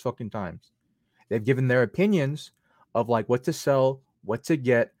longest fucking times. They've given their opinions of like what to sell, what to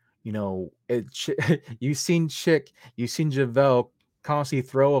get. You know, you've seen Chick, you've seen Javelle constantly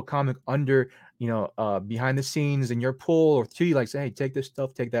throw a comic under, behind the scenes in your pool or to you, like say, hey, take this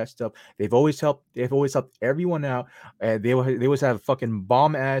stuff, take that stuff. They've always helped. They've always helped everyone out. They always have fucking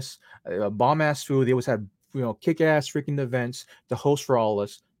bomb ass food. They always have kick ass freaking events to host for all of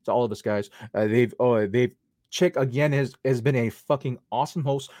us, to all of us guys. They've Chick again has been a fucking awesome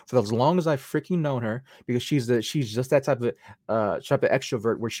host for as long as I've freaking known her, because she's just that type of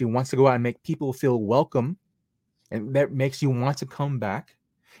extrovert where she wants to go out and make people feel welcome, and that makes you want to come back.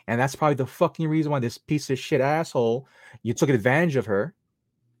 And that's probably the fucking reason why this piece of shit asshole, you took advantage of her.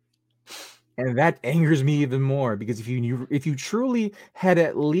 And that angers me even more, because if you truly had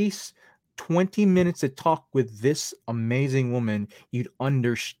at least 20 minutes to talk with this amazing woman, you'd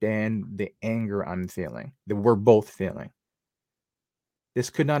understand the anger I'm feeling, that we're both feeling. This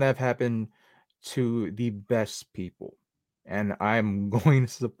could not have happened to the best people, and I'm going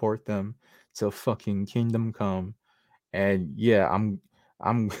to support them till fucking kingdom come. And yeah, I'm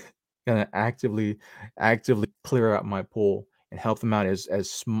gonna actively clear out my pool and help them out as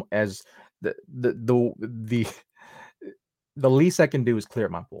the the least I can do is clear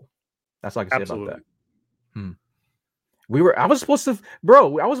my pool. That's all I can say about that. I was supposed to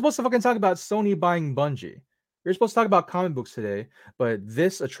fucking talk about Sony buying Bungie. We were supposed to talk about comic books today, but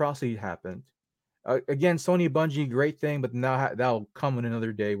this atrocity happened. Again, Sony Bungie, great thing, but now that'll come in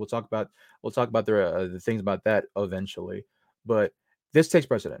another day. We'll talk about the things about that eventually. But this takes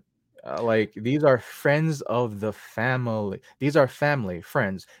precedent. Like, these are friends of the family. These are family,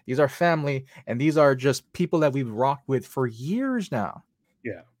 friends. These are family, and these are just people that we've rocked with for years now.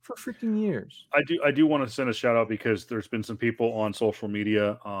 Yeah. For freaking years. I do want to send a shout out, because there's been some people on social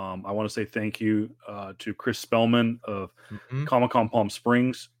media. I want to say thank you to Chris Spellman of Comic-Con Palm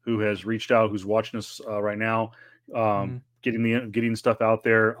Springs, who has reached out, who's watching us right now, getting stuff out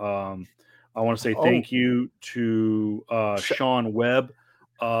there. I want to say thank you to Sean Webb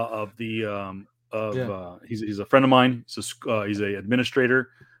of the he's a friend of mine. He's a administrator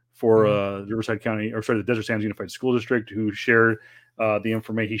for Riverside County, or sorry, the Desert Sands Unified School District, who shared the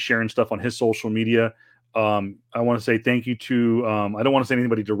information. He's sharing stuff on his social media. I want to say thank you to I don't want to say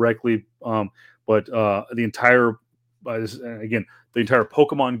anybody directly, but the entire the entire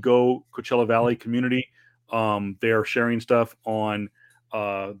Pokemon Go Coachella Valley community. They are sharing stuff on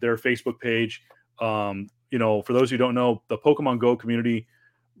their Facebook page. For those who don't know, the Pokemon Go community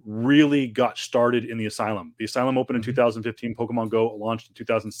really got started in the Asylum. The Asylum opened in 2015. Pokemon Go launched in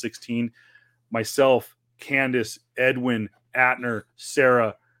 2016. Myself, Candace, Edwin, Atner,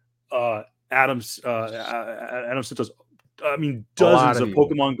 Sarah, Adam Santos. I mean, dozens of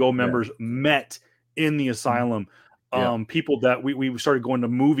Pokemon Go members met in the Asylum. People that we started going to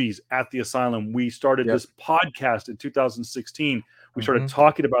movies at the Asylum. We started this podcast in 2016. We started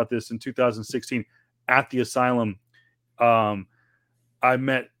talking about this in 2016 at the Asylum. I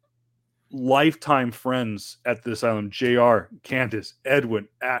met lifetime friends at the Asylum: JR, Candace, Edwin,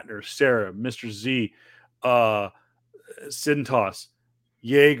 Atner, Sarah, Mr. Z, Sintos,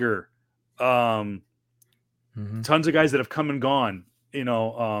 Jaeger, tons of guys that have come and gone.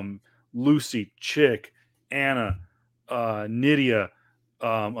 Lucy, Chick, Anna, Nydia,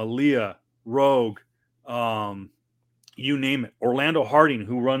 Aaliyah, Rogue, you name it. Orlando Harding,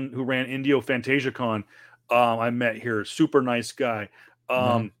 who ran Indio Fantasia Con, I met here. Super nice guy.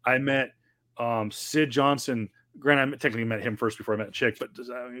 I met Sid Johnson. Granted, I technically met him first before I met Chick, but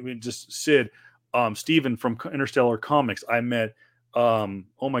just Sid. Steven from Interstellar Comics. I met some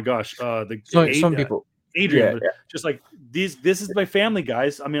people. Adrian, just like these. This is my family,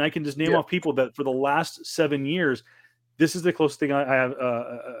 guys. I mean, I can just name off people that for the last 7 years, this is the closest thing I have.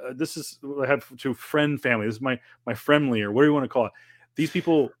 This is what I have to friend family. This is my friendly, or what do you want to call it? These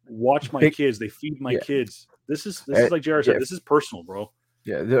people watch my kids. They feed my kids. This is like JR said. This is personal, bro.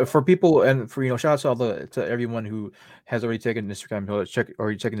 Yeah, for people, and for shout out to everyone who has already taken Instagram,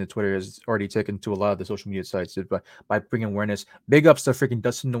 already taken the Twitter, has already taken to a lot of the social media sites by bringing awareness. Big ups to freaking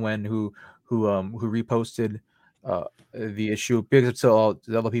Dustin Nguyen who reposted the issue. Big up to all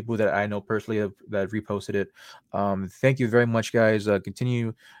the other people that I know personally that have reposted it. Thank you very much, guys.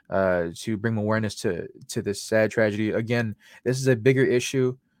 Continue to bring awareness to this sad tragedy. Again, this is a bigger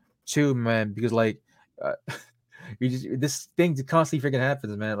issue too, man, because like you just this thing constantly freaking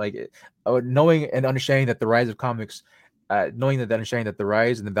happens, man. Like knowing and understanding that the rise of comics, knowing that understanding that the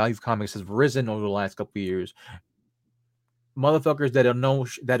rise and the value of comics has risen over the last couple of years, motherfuckers that don't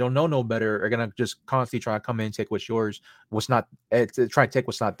know no better are gonna just constantly try to come in and take what's yours, what's not, to try to take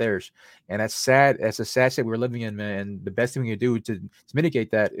what's not theirs, and that's sad. That's a sad state we're living in, man. And the best thing we can do to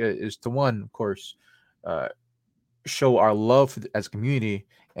mitigate that is to one, of course, uh, show our love as a community,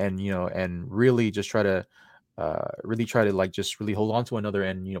 and and really try to like just really hold on to one another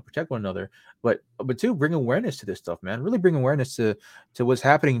and protect one another. But two, bring awareness to this stuff, man. Really bring awareness to what's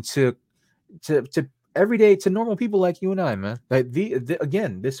happening to everyday to normal people like you and I, man. Like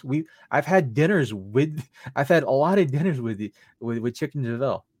again, I've had dinners with I've had a lot of dinners with Chicken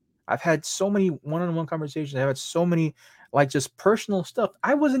Javel. I've had so many one-on-one conversations. I've had so many like just personal stuff.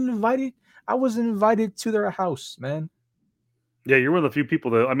 I wasn't invited. I wasn't invited to their house, man. Yeah, you're one of the few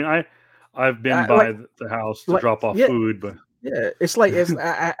people that I've been Like by the house to drop off yeah, food, but yeah, it's like it's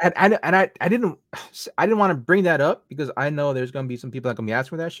I didn't want to bring that up because I know there's gonna be some people that gonna be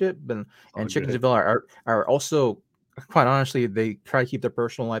asking for that shit. But all and Chicken good. Javille are also quite honestly they try to keep their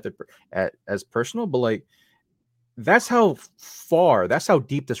personal life as personal, but like that's how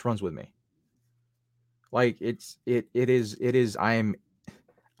deep this runs with me. Like it is I'm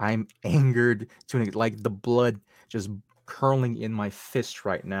angered to like the blood just curling in my fist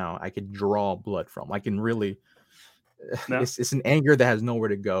right now. I could draw blood from. I can really Now, it's an anger that has nowhere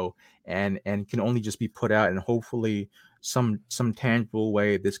to go and can only just be put out, and hopefully some tangible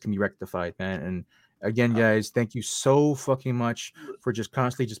way this can be rectified, man. And again, guys, thank you so fucking much for just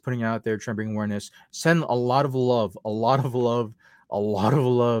constantly just putting out there, trying to bring awareness. Send a lot of love, a lot of love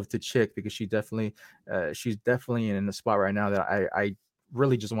to Chick, because she's definitely in the spot right now that I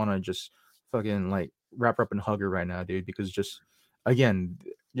really just want to just fucking like wrap her up and hug her right now, dude, because just again,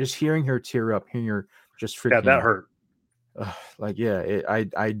 just hearing her tear up, hearing her just yeah, that freaking hurt. like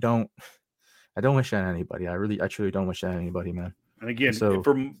I don't wish that on anybody. I truly don't wish that on anybody, man. And again, So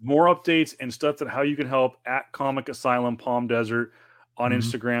for more updates and stuff that how you can help, at Comic Asylum Palm Desert on mhm.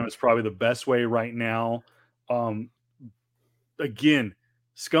 Instagram is probably the best way right now. Um, again,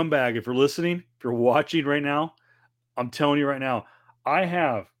 scumbag, if you're listening, if you're watching right now, I'm telling you right now, I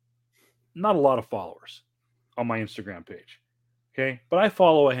have not a lot of followers on my Instagram page. Okay. But I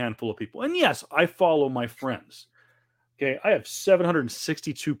follow a handful of people. And yes, I follow my friends. Okay. I have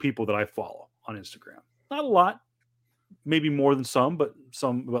 762 people that I follow on Instagram. Not a lot, maybe more than some, but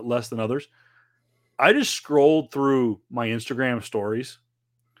less than others. I just scrolled through my Instagram stories.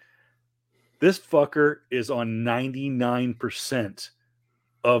 This fucker is on 99%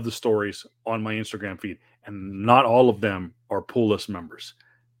 of the stories on my Instagram feed, and not all of them are Pool List members.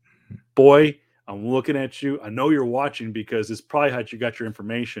 Boy, I'm looking at you. I know you're watching because it's probably how you got your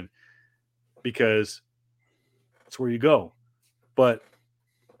information, because it's where you go. But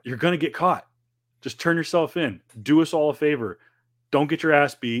you're going to get caught. Just turn yourself in. Do us all a favor. Don't get your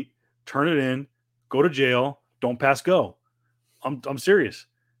ass beat. Turn it in. Go to jail. Don't pass go. I'm serious.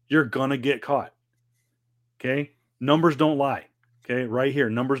 You're going to get caught. Okay? Numbers don't lie. Okay? Right here,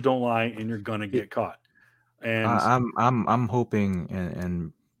 numbers don't lie, and you're going to get caught. And I'm hoping,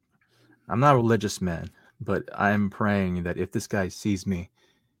 and I'm not a religious man, but I'm praying that if this guy sees me,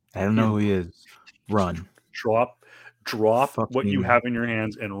 I don't know who he is, run. drop what you Fucking have in your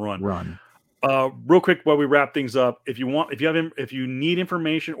hands and run. run. Real quick while we wrap things up, if you need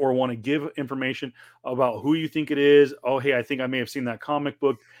information or want to give information about who you think it is, oh hey, I think I may have seen that comic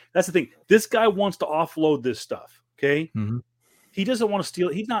book. That's the thing. This guy wants to offload this stuff. Okay, Mm-hmm. he doesn't want to steal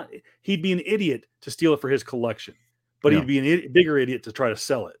it. He'd be an idiot to steal it for his collection, but Yeah. he'd be a bigger idiot to try to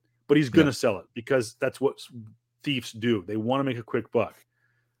sell it. But he's gonna Yeah. sell it because that's what thieves do. They want to make a quick buck.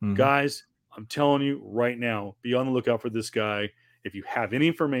 Mm-hmm. Guys, I'm telling you right now, be on the lookout for this guy. If you have any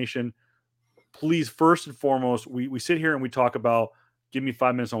information, please, first and foremost, we sit here and we talk about, give me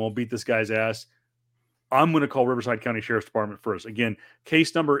 5 minutes and we'll beat this guy's ass. I'm going to call Riverside County Sheriff's Department first. Again,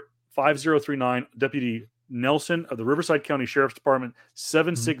 case number 5039, Deputy Nelson of the Riverside County Sheriff's Department,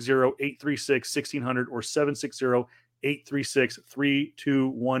 760-836-1600 or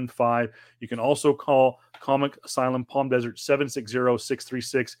 760-836-3215. You can also call Comic Asylum Palm Desert,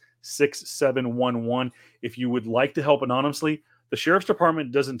 760-636-6711. If you would like to help anonymously, the Sheriff's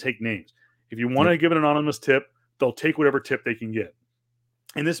Department doesn't take names. If you want to give an anonymous tip, they'll take whatever tip they can get.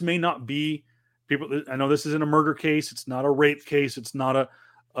 And this may not be people. I know this isn't a murder case. It's not a rape case. It's not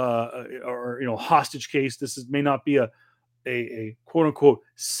or hostage case. May not be a quote unquote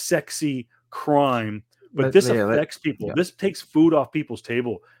sexy crime, but this affects people. Yeah. This takes food off people's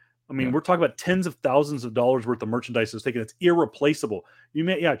table. I mean, Yeah. we're talking about tens of thousands of dollars worth of merchandise that's taken. It's irreplaceable.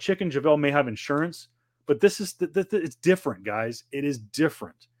 Chick and JaVale may have insurance, but this is it's different, guys. It is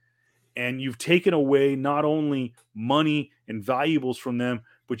different. And you've taken away not only money and valuables from them,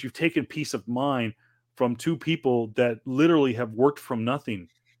 but you've taken peace of mind from two people that literally have worked from nothing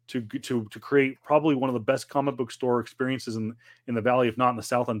to create probably one of the best comic book store experiences in the Valley, if not in the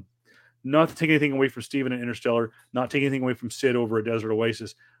South. And not to take anything away from Steven and Interstellar, not take anything away from Sid over at Desert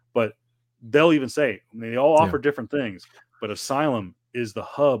Oasis, but they'll even say, they all offer different things, but Asylum is the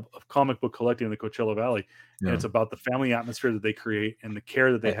hub of comic book collecting in the Coachella Valley. And it's about the family atmosphere that they create and the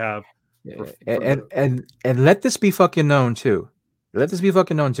care that they have. And let this be fucking known too.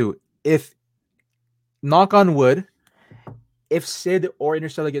 If, knock on wood, if Sid or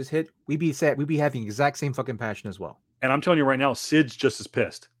Interstellar gets hit, we'd be having the exact same fucking passion as well. And I'm telling you right now, Sid's just as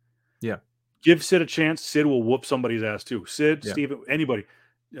pissed. Yeah. Give Sid a chance. Sid will whoop somebody's ass too. Sid, Steven, anybody.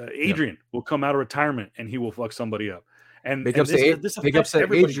 Adrian will come out of retirement and he will fuck somebody up. And big ups to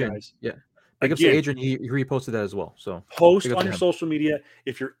Adrian. Guys. Yeah. Big ups to Adrian. He reposted that as well. So post on your social media.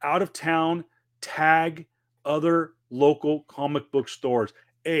 If you're out of town, tag other local comic book stores.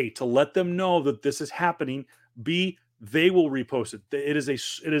 A, to let them know that this is happening. B, they will repost it. It is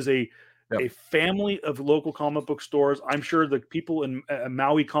a family of local comic book stores. I'm sure the people in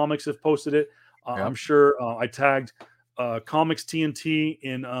Maui Comics have posted it. I'm sure I tagged Comics TNT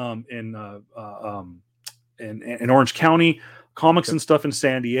in Orange County, Comics and stuff in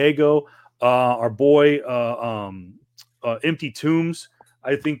San Diego. Our boy Empty Tombs,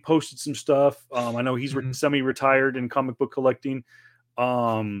 I think, posted some stuff. I know he's semi-retired in comic book collecting.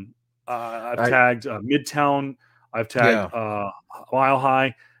 I've tagged Midtown. I've tagged Mile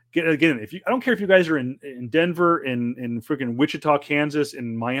High. Again, I don't care if you guys are in Denver, in freaking Wichita, Kansas,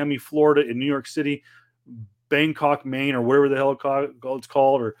 in Miami, Florida, in New York City, Bangkok, Maine, or whatever the hell it's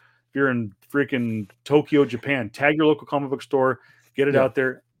called, or if you're in freaking Tokyo, Japan, tag your local comic book store, get it out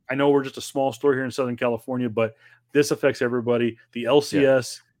there. I know we're just a small store here in Southern California, but this affects everybody. The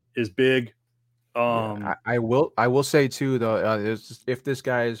LCS is big. I will say too though, if this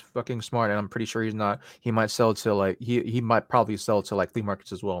guy is fucking smart, and I'm pretty sure he's not, he might sell to he might probably sell to flea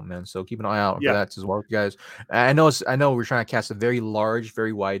markets as well, man. So keep an eye out for that as well, guys. I know we're trying to cast a very large,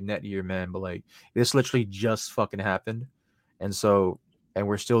 very wide net here, man, but this literally just fucking happened, and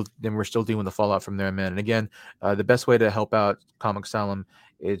we're still dealing with the fallout from there, man. And again, the best way to help out Comic Asylum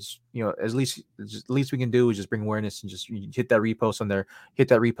is, at least we can do is just bring awareness and just hit that repost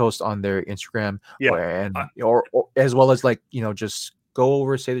on their Instagram, or as well as just go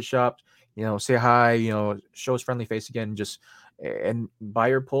over, say the shop, say hi, show us friendly face again, and buy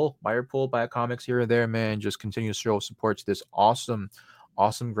your pull, buy a comics here or there, man. Just continue to show support to this awesome,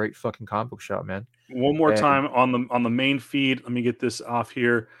 great fucking comic book shop, man. One more time on the main feed. Let me get this off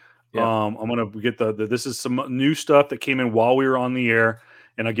here. I'm gonna get this is some new stuff that came in while we were on the air.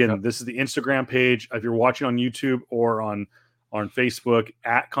 And again, this is the Instagram page. If you're watching on YouTube or on Facebook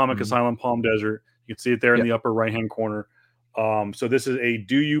at Comic Asylum Palm Desert, you can see it there in the upper right hand corner. So this is a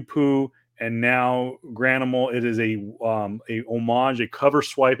Do You Poo and now Granimal. It is a homage, a cover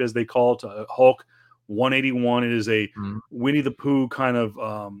swipe as they call it, to Hulk 181. It is a Winnie the Pooh kind of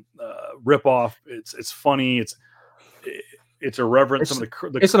ripoff. It's funny. It's irreverent. Some of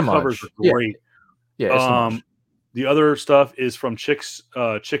the covers are great. The other stuff is from Chick's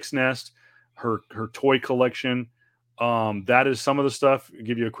Nest, her toy collection. That is some of the stuff. I'll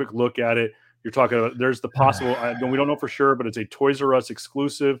give you a quick look at it. You're talking about, there's the possible, we don't know for sure, but it's a Toys R Us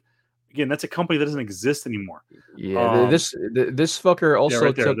exclusive. Again, that's a company that doesn't exist anymore. Yeah, this fucker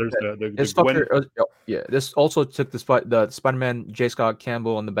also took this also took the Spider-Man J. Scott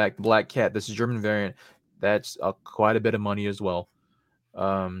Campbell on the back, the Black Cat. This is German variant. That's quite a bit of money as well.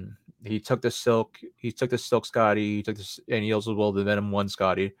 He took the Silk Scotty, he took this, and he also the Venom 1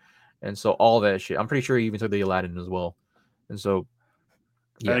 Scotty, and so all that shit. I'm pretty sure he even took the Aladdin as well. And so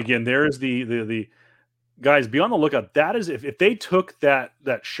and again, there's the guys, be on the lookout. That is, if they took that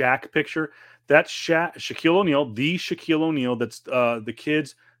Shaq picture, that's Shaquille O'Neal, that's the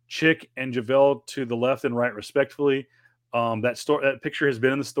kids, Chick and JaVale to the left and right respectively. That picture has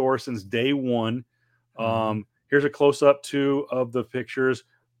been in the store since day one. Here's a close-up too of the pictures.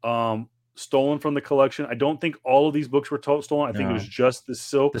 Stolen from the collection. I don't think all of these books were stolen. I think it was just the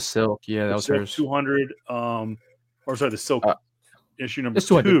Silk. The Silk, yeah, that was hers. 200. The Silk issue number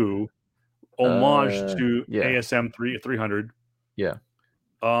 2, homage to ASM 300. Yeah.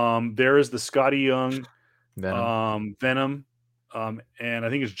 There is the Scotty Young Venom and I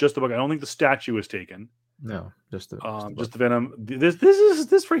think it's just the book. I don't think the statue was taken. No, just the Venom.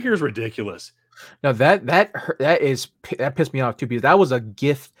 This right here is ridiculous. No, that pissed me off too, because that was a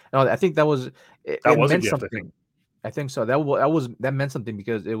gift. No, I think that was it was a meant gift, something. I think so. That meant something,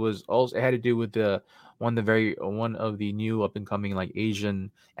 because it was also, it had to do with one of the new up and coming like Asian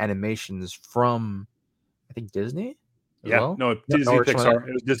animations from, I think, Disney as well. No, Disney Pixar.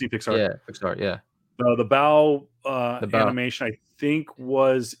 It was Disney Pixar. Yeah, Pixar. Yeah. The Bao animation, I think,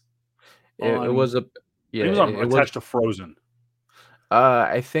 was it was attached to Frozen.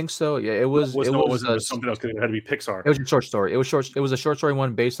 I think so. Yeah, it was something else, because it had to be Pixar. It was a short story. It was a short story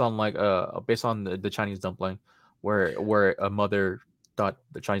one based on the Chinese dumpling, where a mother thought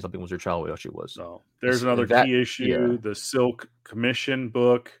the Chinese dumpling was her child, which she was. So there's another key issue. Yeah. The Silk Commission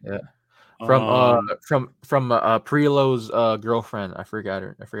book. Yeah. From Prelo's girlfriend. I forgot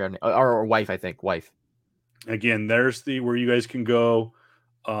her name. Or wife, I think. Wife. Again, there's where you guys can go.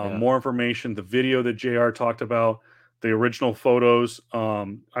 More information. The video that JR talked about. The original photos.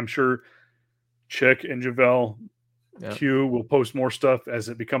 I'm sure Chick and Javel Q will post more stuff as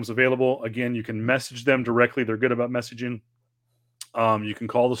it becomes available. Again, you can message them directly. They're good about messaging. You can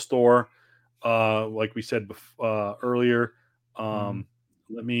call the store, like we said earlier.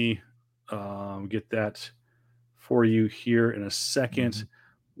 Let me get that for you here in a second.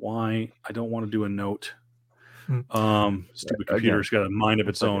 Why I don't want to do a note. Stupid computer's got a mind of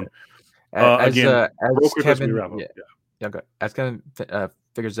its own. As Kevin, as Kevin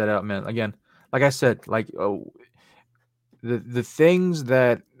figures that out, man. Again, like I said, like the things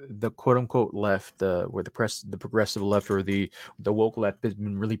that the quote unquote left, where the progressive left, or the woke left has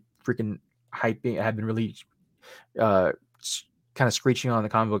been really freaking hyping, have been really kind of screeching on the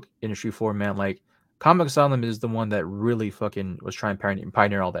comic book industry for, man. Like, Comic Asylum is the one that really fucking was trying to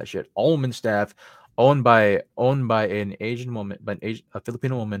pioneer all that shit. Ullman staff, owned by an Asian woman, a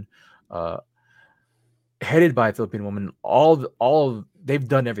Filipino woman, headed by a Filipino woman. They've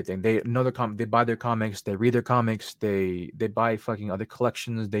done everything. They buy their comics, they read their comics, they buy fucking other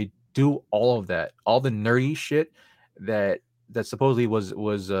collections. They do all of that, all the nerdy shit that supposedly was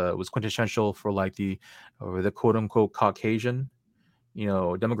quintessential for like the quote unquote Caucasian,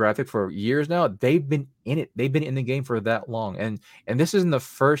 demographic for years now. They've been in it. They've been in the game for that long. And this isn't the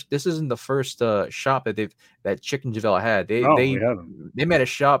first shop that Chick and Javel had. They made a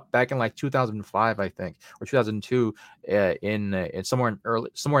shop back in like 2005, I think, or 2002, in somewhere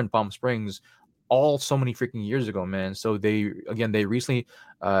in Palm Springs, so many freaking years ago, man. So they recently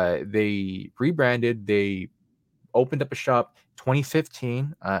they rebranded. They opened up a shop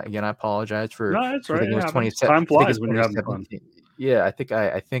 2015. Again, I apologize for. No, it's right. It was 2017. Time flies when you're having fun. Yeah, I think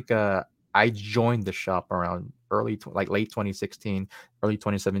I joined the shop around late 2016, early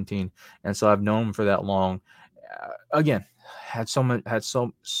 2017, and so I've known them for that long. Again, had so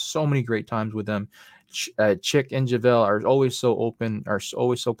many great times with them. Chick and Javel are always so open, are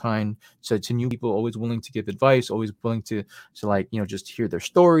always so kind to new people, always willing to give advice, always willing to just hear their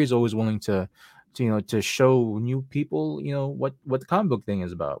stories, always willing to show new people what the comic book thing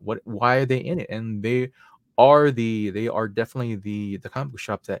is about, why are they in it. And they are definitely the comic book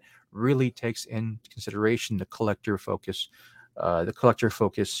shop that really takes in consideration the collector focus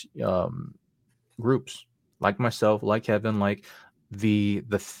groups, like myself, like Kevin, like the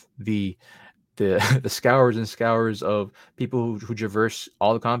scours and scours of people who traverse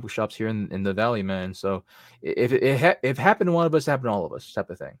all the comic book shops here in the valley, man. So if it happened to one of us, it happened to all of us, type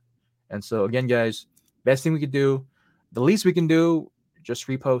of thing. And so again, guys, best thing we could do, the least we can do, just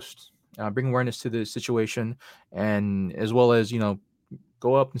repost, bring awareness to the situation, and as well as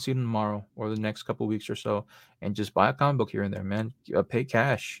go up and see them tomorrow or the next couple of weeks or so, and just buy a comic book here and there, man. Pay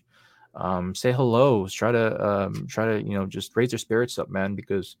cash, say hello, try to just raise their spirits up, man,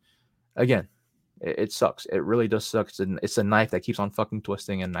 because again, it sucks. It really does suck. It's a knife that keeps on fucking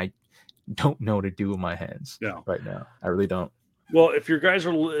twisting, and I don't know what to do with my hands right now. I really don't. Well, if you guys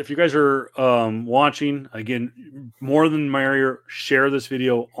are watching, again, more than merrier, share this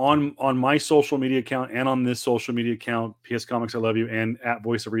video on my social media account and on this social media account, PS Comics I Love You, and at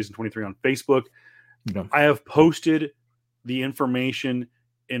Voice of Reason 23 on Facebook. I have posted the information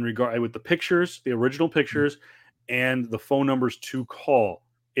in regard with the pictures, the original pictures, and the phone numbers to call.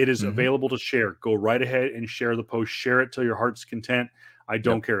 It is available to share. Go right ahead and share the post. Share it till your heart's content. I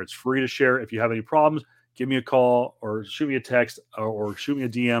don't care. It's free to share. If you have any problems, give me a call or shoot me a text or shoot me a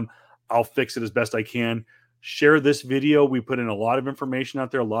DM. I'll fix it as best I can. Share this video. We put in a lot of information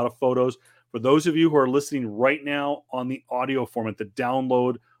out there, a lot of photos. For those of you who are listening right now on the audio format, the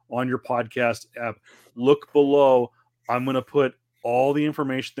download on your podcast app, look below. I'm going to put all the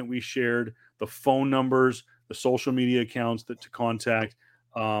information that we shared, the phone numbers, the social media accounts to contact.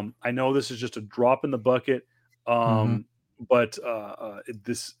 I know this is just a drop in the bucket, but it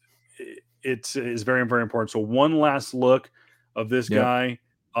is very, very important. So one last look of this guy.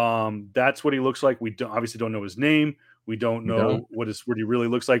 That's what he looks like. We obviously don't know his name. We don't know what he really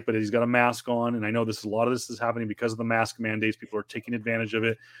looks like, but he's got a mask on. And I know a lot of this is happening because of the mask mandates. People are taking advantage of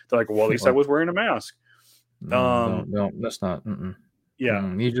it. They're like, well, at least I was wearing a mask. No, that's not.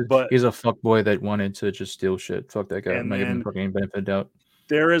 Yeah, he's a fuckboy that wanted to just steal shit. Fuck that guy. I'm not giving him fucking benefit of doubt.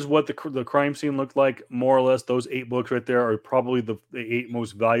 There is what the crime scene looked like, more or less. Those 8 books right there are probably the 8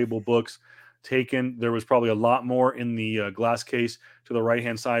 most valuable books taken. There was probably a lot more in the glass case to the right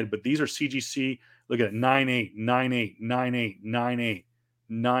hand side, but these are CGC. Look at it, 9.8, 9.8, 9.8, 9.8,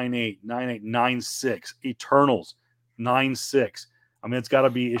 9.8, 9.8, 9.6. Eternals, 9.6. I mean, it's got to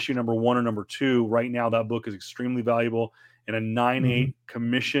be issue number 1 or number 2. Right now, that book is extremely valuable. And a 9.8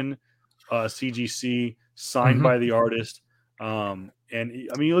 commission CGC signed by the artist. And I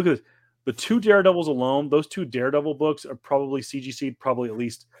mean, you look at this, the 2 Daredevils alone, those 2 Daredevil books are probably CGC'd probably at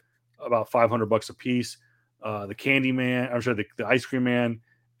least about $500 a piece. The Candyman, I'm sorry, the Ice Cream Man,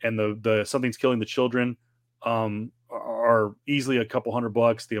 and the Something's Killing the Children are easily a couple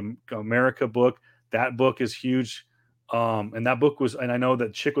 $100. The America book, that book is huge. And that book was, and I know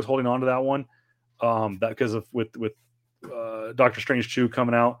that Chick was holding on to that one, that because of with Doctor Strange 2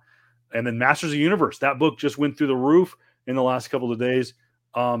 coming out, and then Masters of the Universe, that book just went through the roof in the last couple of days.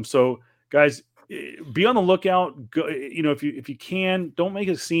 So guys, be on the lookout. Go, if you can, don't make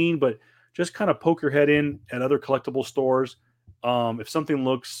a scene, but just kind of poke your head in at other collectible stores. If something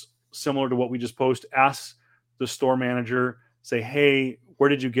looks similar to what we just posted, ask the store manager, say, hey, where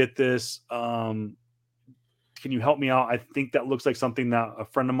did you get this? Can you help me out? I think that looks like something that a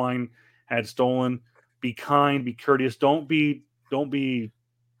friend of mine had stolen. Be kind, be courteous. Don't be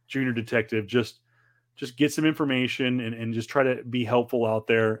junior detective. Just get some information and just try to be helpful out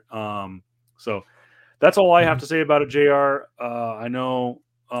there. So that's all I have to say about it, JR. I know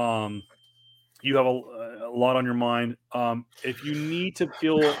you have a lot on your mind. If you need to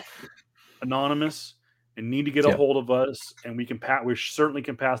feel anonymous and need to get a hold of us, and we certainly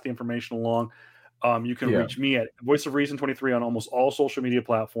can pass the information along. You can reach me at Voice of Reason 23 on almost all social media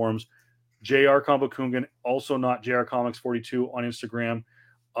platforms. JR Combo Kungan, also not JR Comics 42 on Instagram.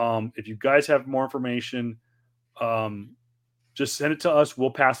 If you guys have more information, just send it to us. We'll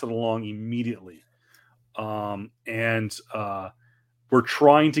pass it along immediately. And we're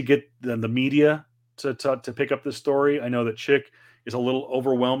trying to get the media to pick up this story. I know that Chick is a little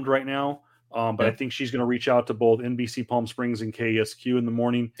overwhelmed right now, but I think she's going to reach out to both NBC Palm Springs and KSQ in the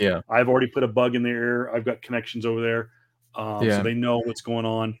morning. Yeah, I've already put a bug in their ear. I've got connections over there, so they know what's going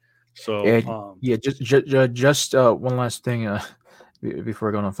on. So just one last thing before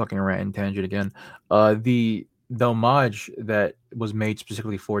I go on a fucking rant and tangent again. The homage that was made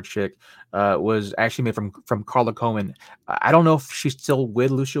specifically for Chick was actually made from Carla Cohen. I don't know if she's still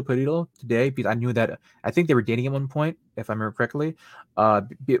with Lucio Perillo today, because I knew that I think they were dating at one point, if I remember correctly.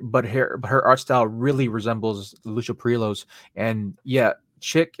 But her art style really resembles Lucio Perillo's, and yeah,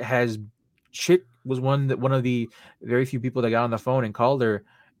 Chick was one of the very few people that got on the phone and called her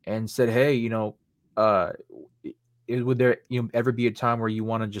and said, hey, would there ever be a time where you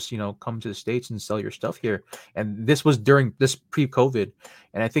want to just come to the States and sell your stuff here? And this was during this pre-COVID,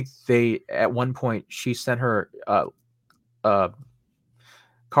 and I think they at one point she sent her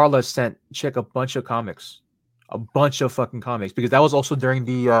Carla sent Chick a bunch of fucking comics, because that was also during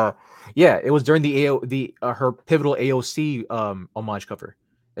the it was during the her pivotal AOC homage cover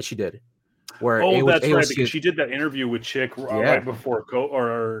that she did. Where that's AOC right, because she did that interview with Chick right before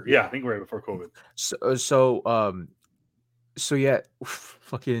COVID, I think right before COVID. So yeah,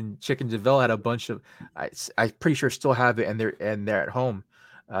 fucking Chick and JaVale had a bunch of. I'm pretty sure still have it, and they're at home.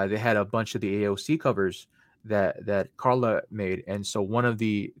 They had a bunch of the AOC covers that Carla made, and so one of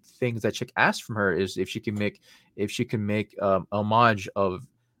the things that Chick asked from her is if she can make homage of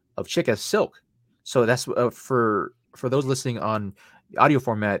Chick as Silk. So that's for those listening on audio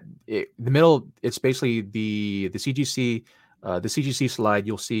format. The middle, it's basically the CGC. The CGC slide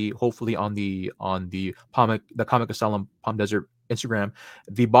you'll see hopefully on the Comic Asylum Palm Desert Instagram.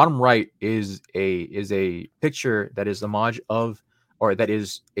 The bottom right is a picture that is homage of, or that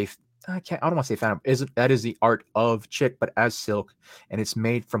is I don't want to say fan, that is the art of Chick but as Silk, and it's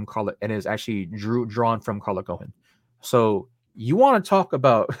made from Carla, and is actually drawn from Carla Cohen. So you want to talk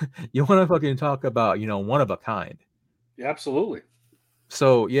about fucking talk about one of a kind. Yeah, absolutely.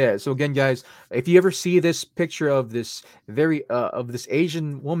 So again, guys, if you ever see this picture of this of this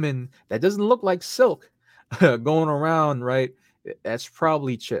Asian woman that doesn't look like Silk going around, right, that's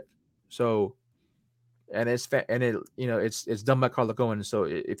probably Chick. So and and it it's done by Carla Cohen. So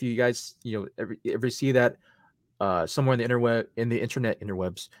if you guys ever see that somewhere in the internet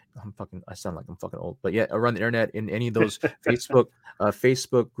interwebs, I sound like I'm fucking old, but yeah, around the internet in any of those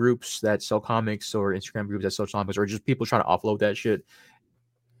Facebook groups that sell comics or Instagram groups that sell comics or just people trying to offload that shit,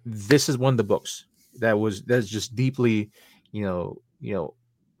 this is one of the books that's just deeply,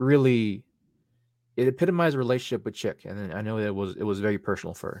 really, it epitomized a relationship with Chick, and I know that it was very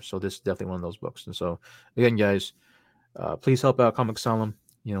personal for her. So this is definitely one of those books. And so again, guys, please help out Comic Asylum.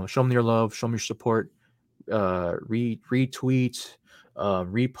 Show them your love, show them your support, retweet,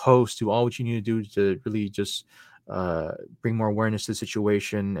 repost, do all what you need to do to really just bring more awareness to the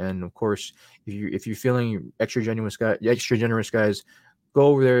situation. And of course, if you're feeling extra generous, guys, go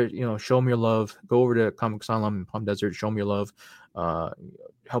over there. Show them your love. Go over to Comic Asylum in Palm Desert. Show them your love.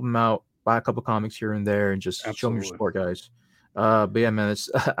 Help them out. Buy a couple comics here and there, and just show them your support, guys. But yeah, man, it's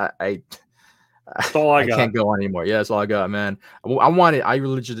that's all I got. Can't go on anymore. Yeah, that's all I got, man. I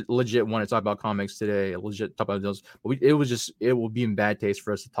legit want to talk about comics today. I legit talk about those, but it will be in bad taste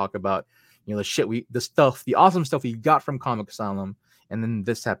for us to talk about, the awesome stuff we got from Comic Asylum, and then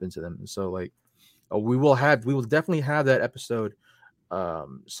this happened to them. And so like, we will definitely have that episode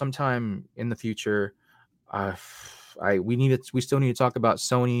sometime in the future. We still need to talk about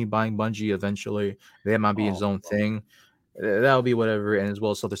Sony buying Bungie eventually. That might be its own thing. That'll be whatever, and as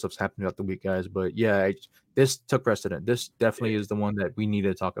well as other stuff's happening throughout the week, guys. But yeah, this took precedent. This definitely is the one that we need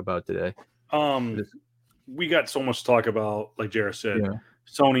to talk about today. We got so much to talk about, like Jared said. Yeah.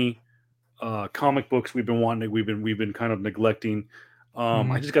 Sony, comic books we've been kind of neglecting.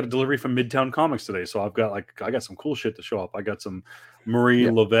 I just got a delivery from Midtown Comics today, so I got some cool shit to show up. I got some Marie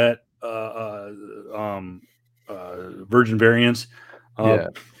Lovett Virgin variants.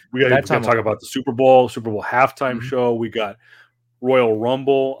 We got to talk about the Super Bowl halftime show. We got Royal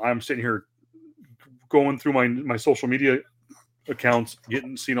Rumble. I'm sitting here going through my social media accounts,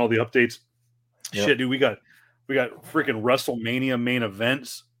 seeing all the updates. Shit, dude, we got freaking WrestleMania main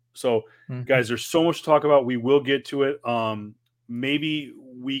events. So, guys, there's so much to talk about. We will get to it. Maybe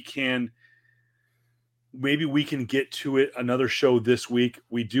we can get to it another show this week.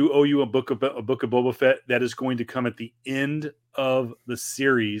 We do owe you a book of Boba Fett that is going to come at the end of the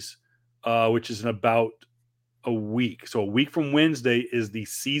series, which is in about a week. So a week from Wednesday is the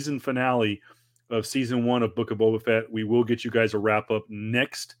season finale of season 1 of Book of Boba Fett. We will get you guys a wrap up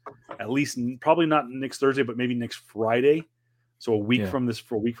probably not next Thursday, but maybe next Friday. So a week from this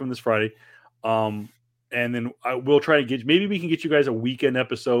Friday. And then I will try to maybe we can get you guys a weekend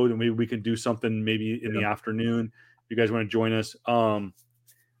episode, and maybe we can do something maybe in the afternoon. If you guys want to join us,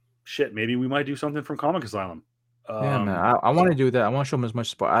 maybe we might do something from Comic Asylum. Man, I want to do that. I want to show them as much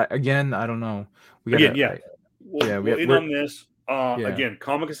support. I don't know. We'll end on this. Again,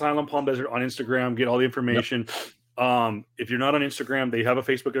 Comic Asylum Palm Desert on Instagram. Get all the information. If you're not on Instagram, they have a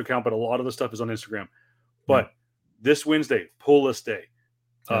Facebook account, but a lot of the stuff is on Instagram. But this Wednesday, pull list day.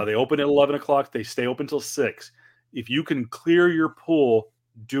 They open at 11 o'clock. They stay open till 6. If you can clear your pool,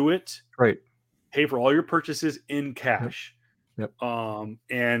 do it. Right. Pay for all your purchases in cash.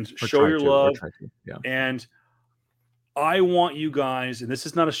 And show your love. And I want you guys, and this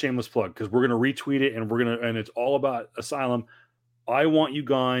is not a shameless plug because we're going to retweet it and it's all about Asylum. I want you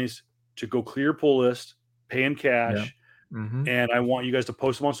guys to go clear your pull list, pay in cash. And I want you guys to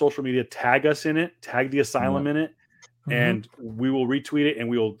post them on social media, tag us in it, tag the Asylum in it. And we will retweet it, and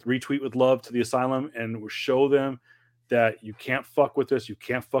we will retweet with love to the Asylum, and we'll show them that you can't fuck with us, you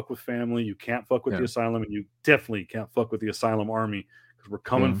can't fuck with family, you can't fuck with the Asylum, and you definitely can't fuck with the Asylum Army because we're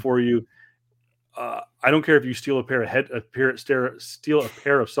coming for you. I don't care if you steal a pair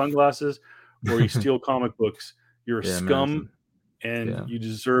of sunglasses or you steal comic books. You're a scum, and you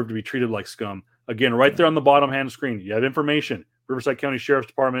deserve to be treated like scum. Again, right there on the bottom hand screen, you have information. Riverside County Sheriff's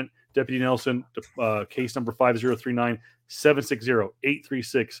Department, Deputy Nelson, case number 5039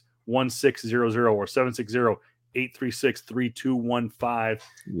 760-836-1600 or 760-836-3215.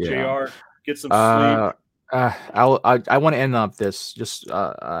 JR, get some sleep. I want to end up this. Just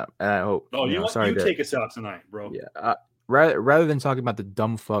I hope. Oh, you take us out tonight, bro. Yeah. Rather than talking about the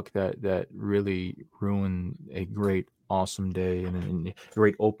dumb fuck that really ruined a great, awesome day and a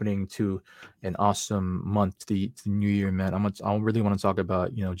great opening to an awesome month, the new year, man. I really want to talk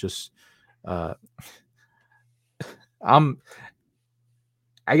about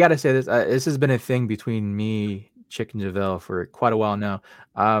I gotta say this. This has been a thing between me, Chick, and Javel for quite a while now.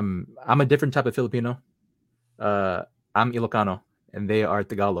 I'm a different type of Filipino. I'm Ilocano, and they are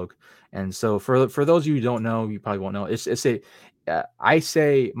Tagalog. And so for those of you who don't know, you probably won't know. I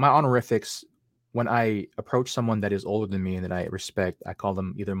say my honorifics when I approach someone that is older than me and that I respect, I call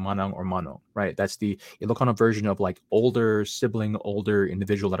them either manang or mano, right? That's the Ilocano version of like older sibling, older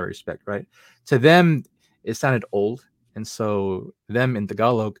individual that I respect, right? To them, it sounded old. And so them in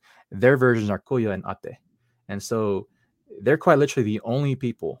Tagalog, their versions are kuya and ate. And so they're quite literally the only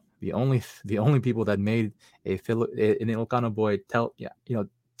people that made an Ilocano boy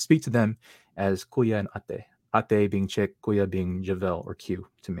speak to them as kuya and ate. Ate being Chick, kuya being Javel or Q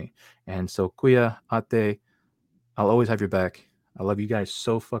to me. And so kuya, ate, I'll always have your back. I love you guys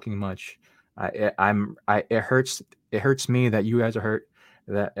so fucking much. It hurts me that you guys are hurt,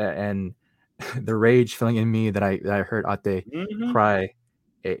 and the rage feeling in me that I heard Ate Mm-hmm. cry.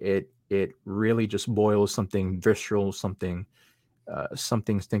 It really just boils something visceral, something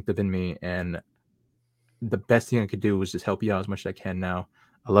instinctive in me, and the best thing I could do was just help you out as much as I can now.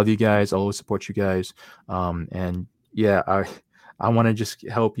 I love you guys. I'll always support you guys. And yeah, I want to just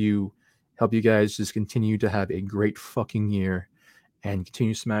help you guys just continue to have a great fucking year and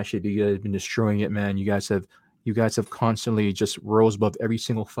continue to smash it. You guys have been destroying it, man. You guys have constantly just rose above every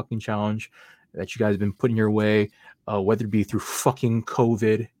single fucking challenge that you guys have been putting your way, whether it be through fucking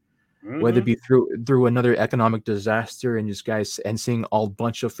COVID, whether it Mm-hmm. be through another economic disaster and just guys and seeing all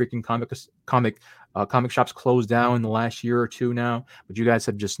bunch of freaking comic shops closed down in the last year or two now. But you guys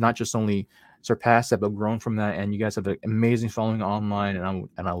have just not just only surpassed that, but grown from that, and you guys have an amazing following online,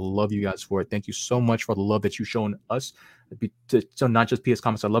 and I love you guys for it. Thank you so much for the love that you've shown us. So not just PS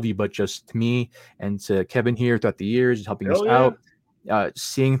Comics, I love you, but just to me and to Kevin here throughout the years, helping us Hell yeah. out,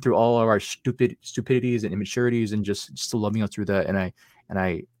 seeing through all of our stupidities and immaturities, and just still loving us through that. And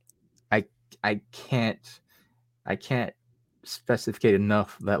I I can't specificate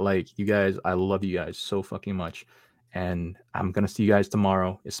enough that like you guys, I love you guys so fucking much. And I'm gonna see you guys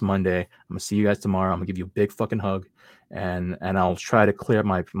tomorrow. It's Monday. I'm gonna see you guys tomorrow. I'm gonna give you a big fucking hug, and I'll try to clear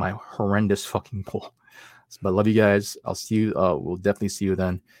my horrendous fucking pull. But love you guys. I'll see you. We'll definitely see you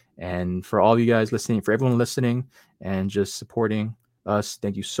then. And for all you guys listening, for everyone listening and just supporting us,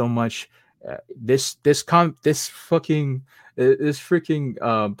 thank you so much. This freaking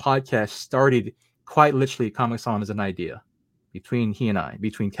podcast started quite literally Comic Con as an idea between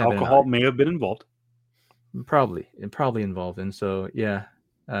between Kevin and I. Alcohol may have been involved. Probably involved. And so yeah,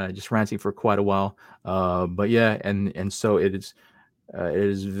 just ranting for quite a while. But yeah, and so it is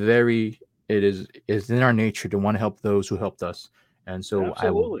in our nature to want to help those who helped us. And so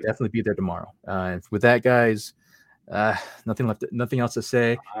I will Absolutely. definitely be there tomorrow. And with that, guys, nothing else to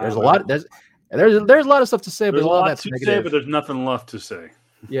say. There's a Well, lot. There's a lot of stuff to say, but there's a a lot of lot that's to say, negative. but there's nothing left to say.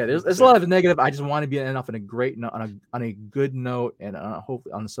 Yeah, there's a lot of negative. I just want to be end off on a great note, on a good note, and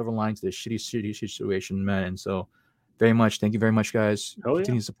hopefully on the silver line to this shitty situation, man. And so, thank you very much, guys. Hell yeah.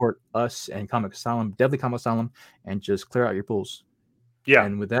 Continue to support us and Comic Asylum, definitely Comic Asylum, and just clear out your pools. Yeah.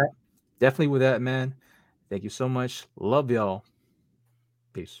 And with that, definitely with that, man. Thank you so much. Love y'all.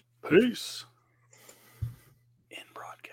 Peace. Peace.